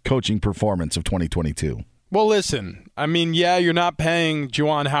coaching performance of 2022? Well, listen, you're not paying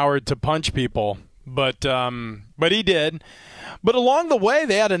Juwan Howard to punch people, but he did. But along the way,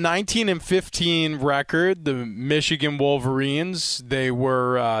 they had a 19-15 record. The Michigan Wolverines, they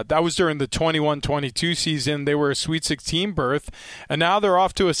were that was during the 21-22 season. They were a Sweet 16 berth, and now they're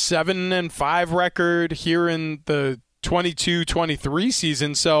off to a 7-5 record here in the 22-23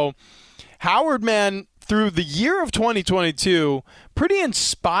 season. So Howard, man, through the year of 2022, pretty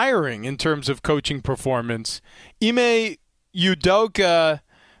inspiring in terms of coaching performance. Ime Udoka,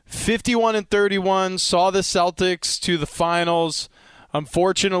 51-31, saw the Celtics to the finals.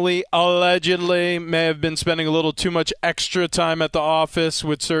 Unfortunately, allegedly, may have been spending a little too much extra time at the office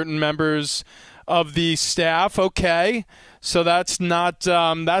with certain members of the staff. Okay, so that's not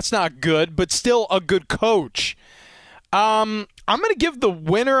good, but still a good coach. I'm going to give the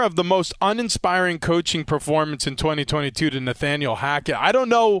winner of the most uninspiring coaching performance in 2022 to Nathaniel Hackett. I don't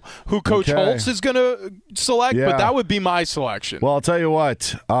know who Coach Holtz is going to select, but that would be my selection. Well, I'll tell you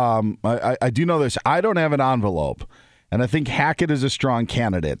what. I do know this. I don't have an envelope, and I think Hackett is a strong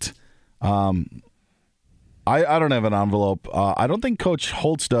candidate. I don't have an envelope. I don't think Coach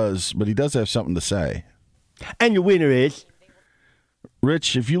Holtz does, but he does have something to say. And your winner is...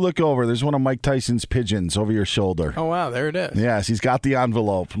 Rich, if you look over, there's one of Mike Tyson's pigeons over your shoulder. Oh, wow, there it is. Yes, he's got the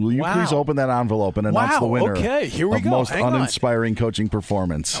envelope. Will you please open that envelope and announce the winner Here we of go. most uninspiring coaching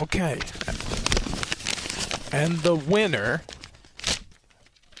performance? Okay. And the winner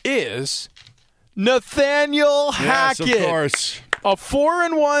is Nathaniel Hackett. Yes, of course. A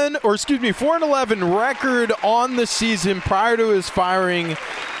 4-11 record on the season prior to his firing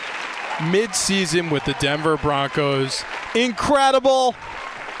mid-season with the Denver Broncos. Incredibly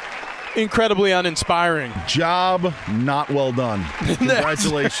uninspiring. Job not well done.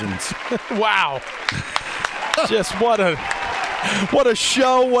 Congratulations. Wow. Just what a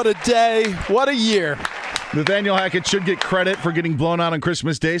show, what a day, what a year. Nathaniel Hackett should get credit for getting blown out on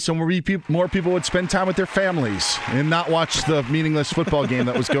Christmas Day so more people would spend time with their families and not watch the meaningless football game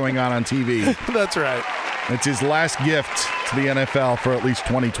that was going on TV. That's right. It's his last gift to the NFL for at least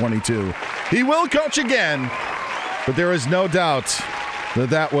 2022. He will coach again, but there is no doubt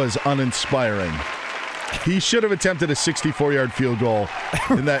that was uninspiring. He should have attempted a 64-yard field goal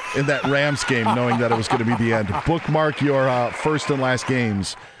in that Rams game, knowing that it was going to be the end. Bookmark your first and last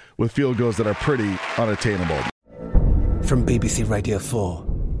games with field goals that are pretty unattainable. From BBC Radio 4,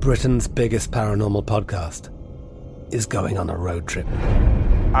 Britain's biggest paranormal podcast is going on a road trip.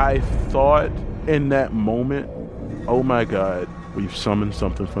 I thought in that moment, oh my God, we've summoned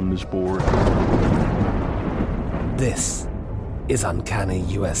something from this board. This is Uncanny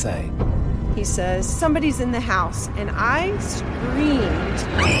USA. He says, somebody's in the house, and I screamed.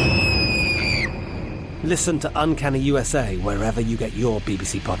 Listen to Uncanny USA wherever you get your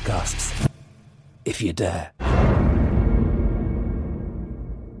BBC podcasts, if you dare.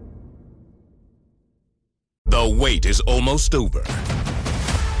 The wait is almost over.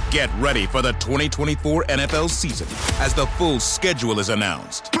 Get ready for the 2024 NFL season as the full schedule is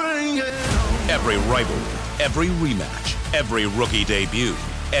announced. Every rivalry, every rematch, every rookie debut,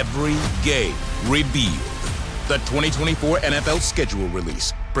 every game revealed. The 2024 NFL schedule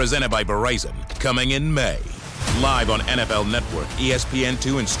release, presented by Verizon, coming in May. Live on NFL Network,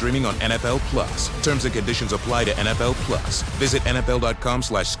 ESPN2, and streaming on NFL Plus. Terms and conditions apply to NFL Plus. Visit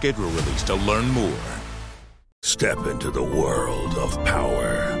NFL.com/schedule release to learn more. Step into the world of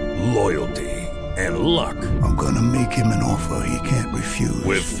power, loyalty, and luck. I'm gonna make him an offer he can't refuse.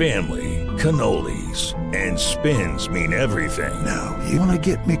 With family, cannolis, and spins mean everything. Now, you wanna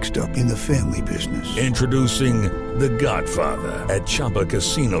get mixed up in the family business. Introducing The Godfather at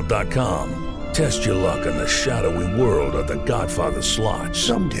ChumbaCasino.com. Test your luck in the shadowy world of The Godfather slot.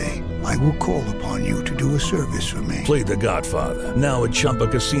 Someday, I will call upon you to do a service for me. Play The Godfather, now at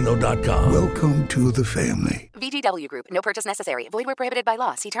ChumbaCasino.com. Welcome to the family. VGW Group. No purchase necessary. Void where prohibited by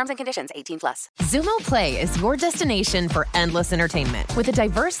law. See terms and conditions. 18+. Xumo Play is your destination for endless entertainment. With a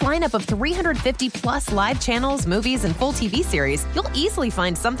diverse lineup of 350+ live channels, movies, and full TV series, you'll easily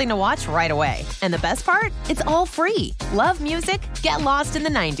find something to watch right away. And the best part? It's all free. Love music? Get lost in the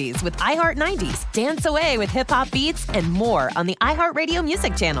 90s with iHeart 90s. Dance away with hip-hop beats and more on the iHeartRadio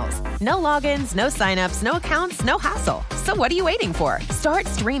music channels. No logins, no signups, no accounts, no hassle. So what are you waiting for? Start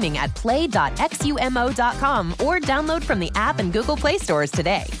streaming at play.xumo.com or download from the app and Google Play stores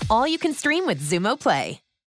today. All you can stream with Xumo Play.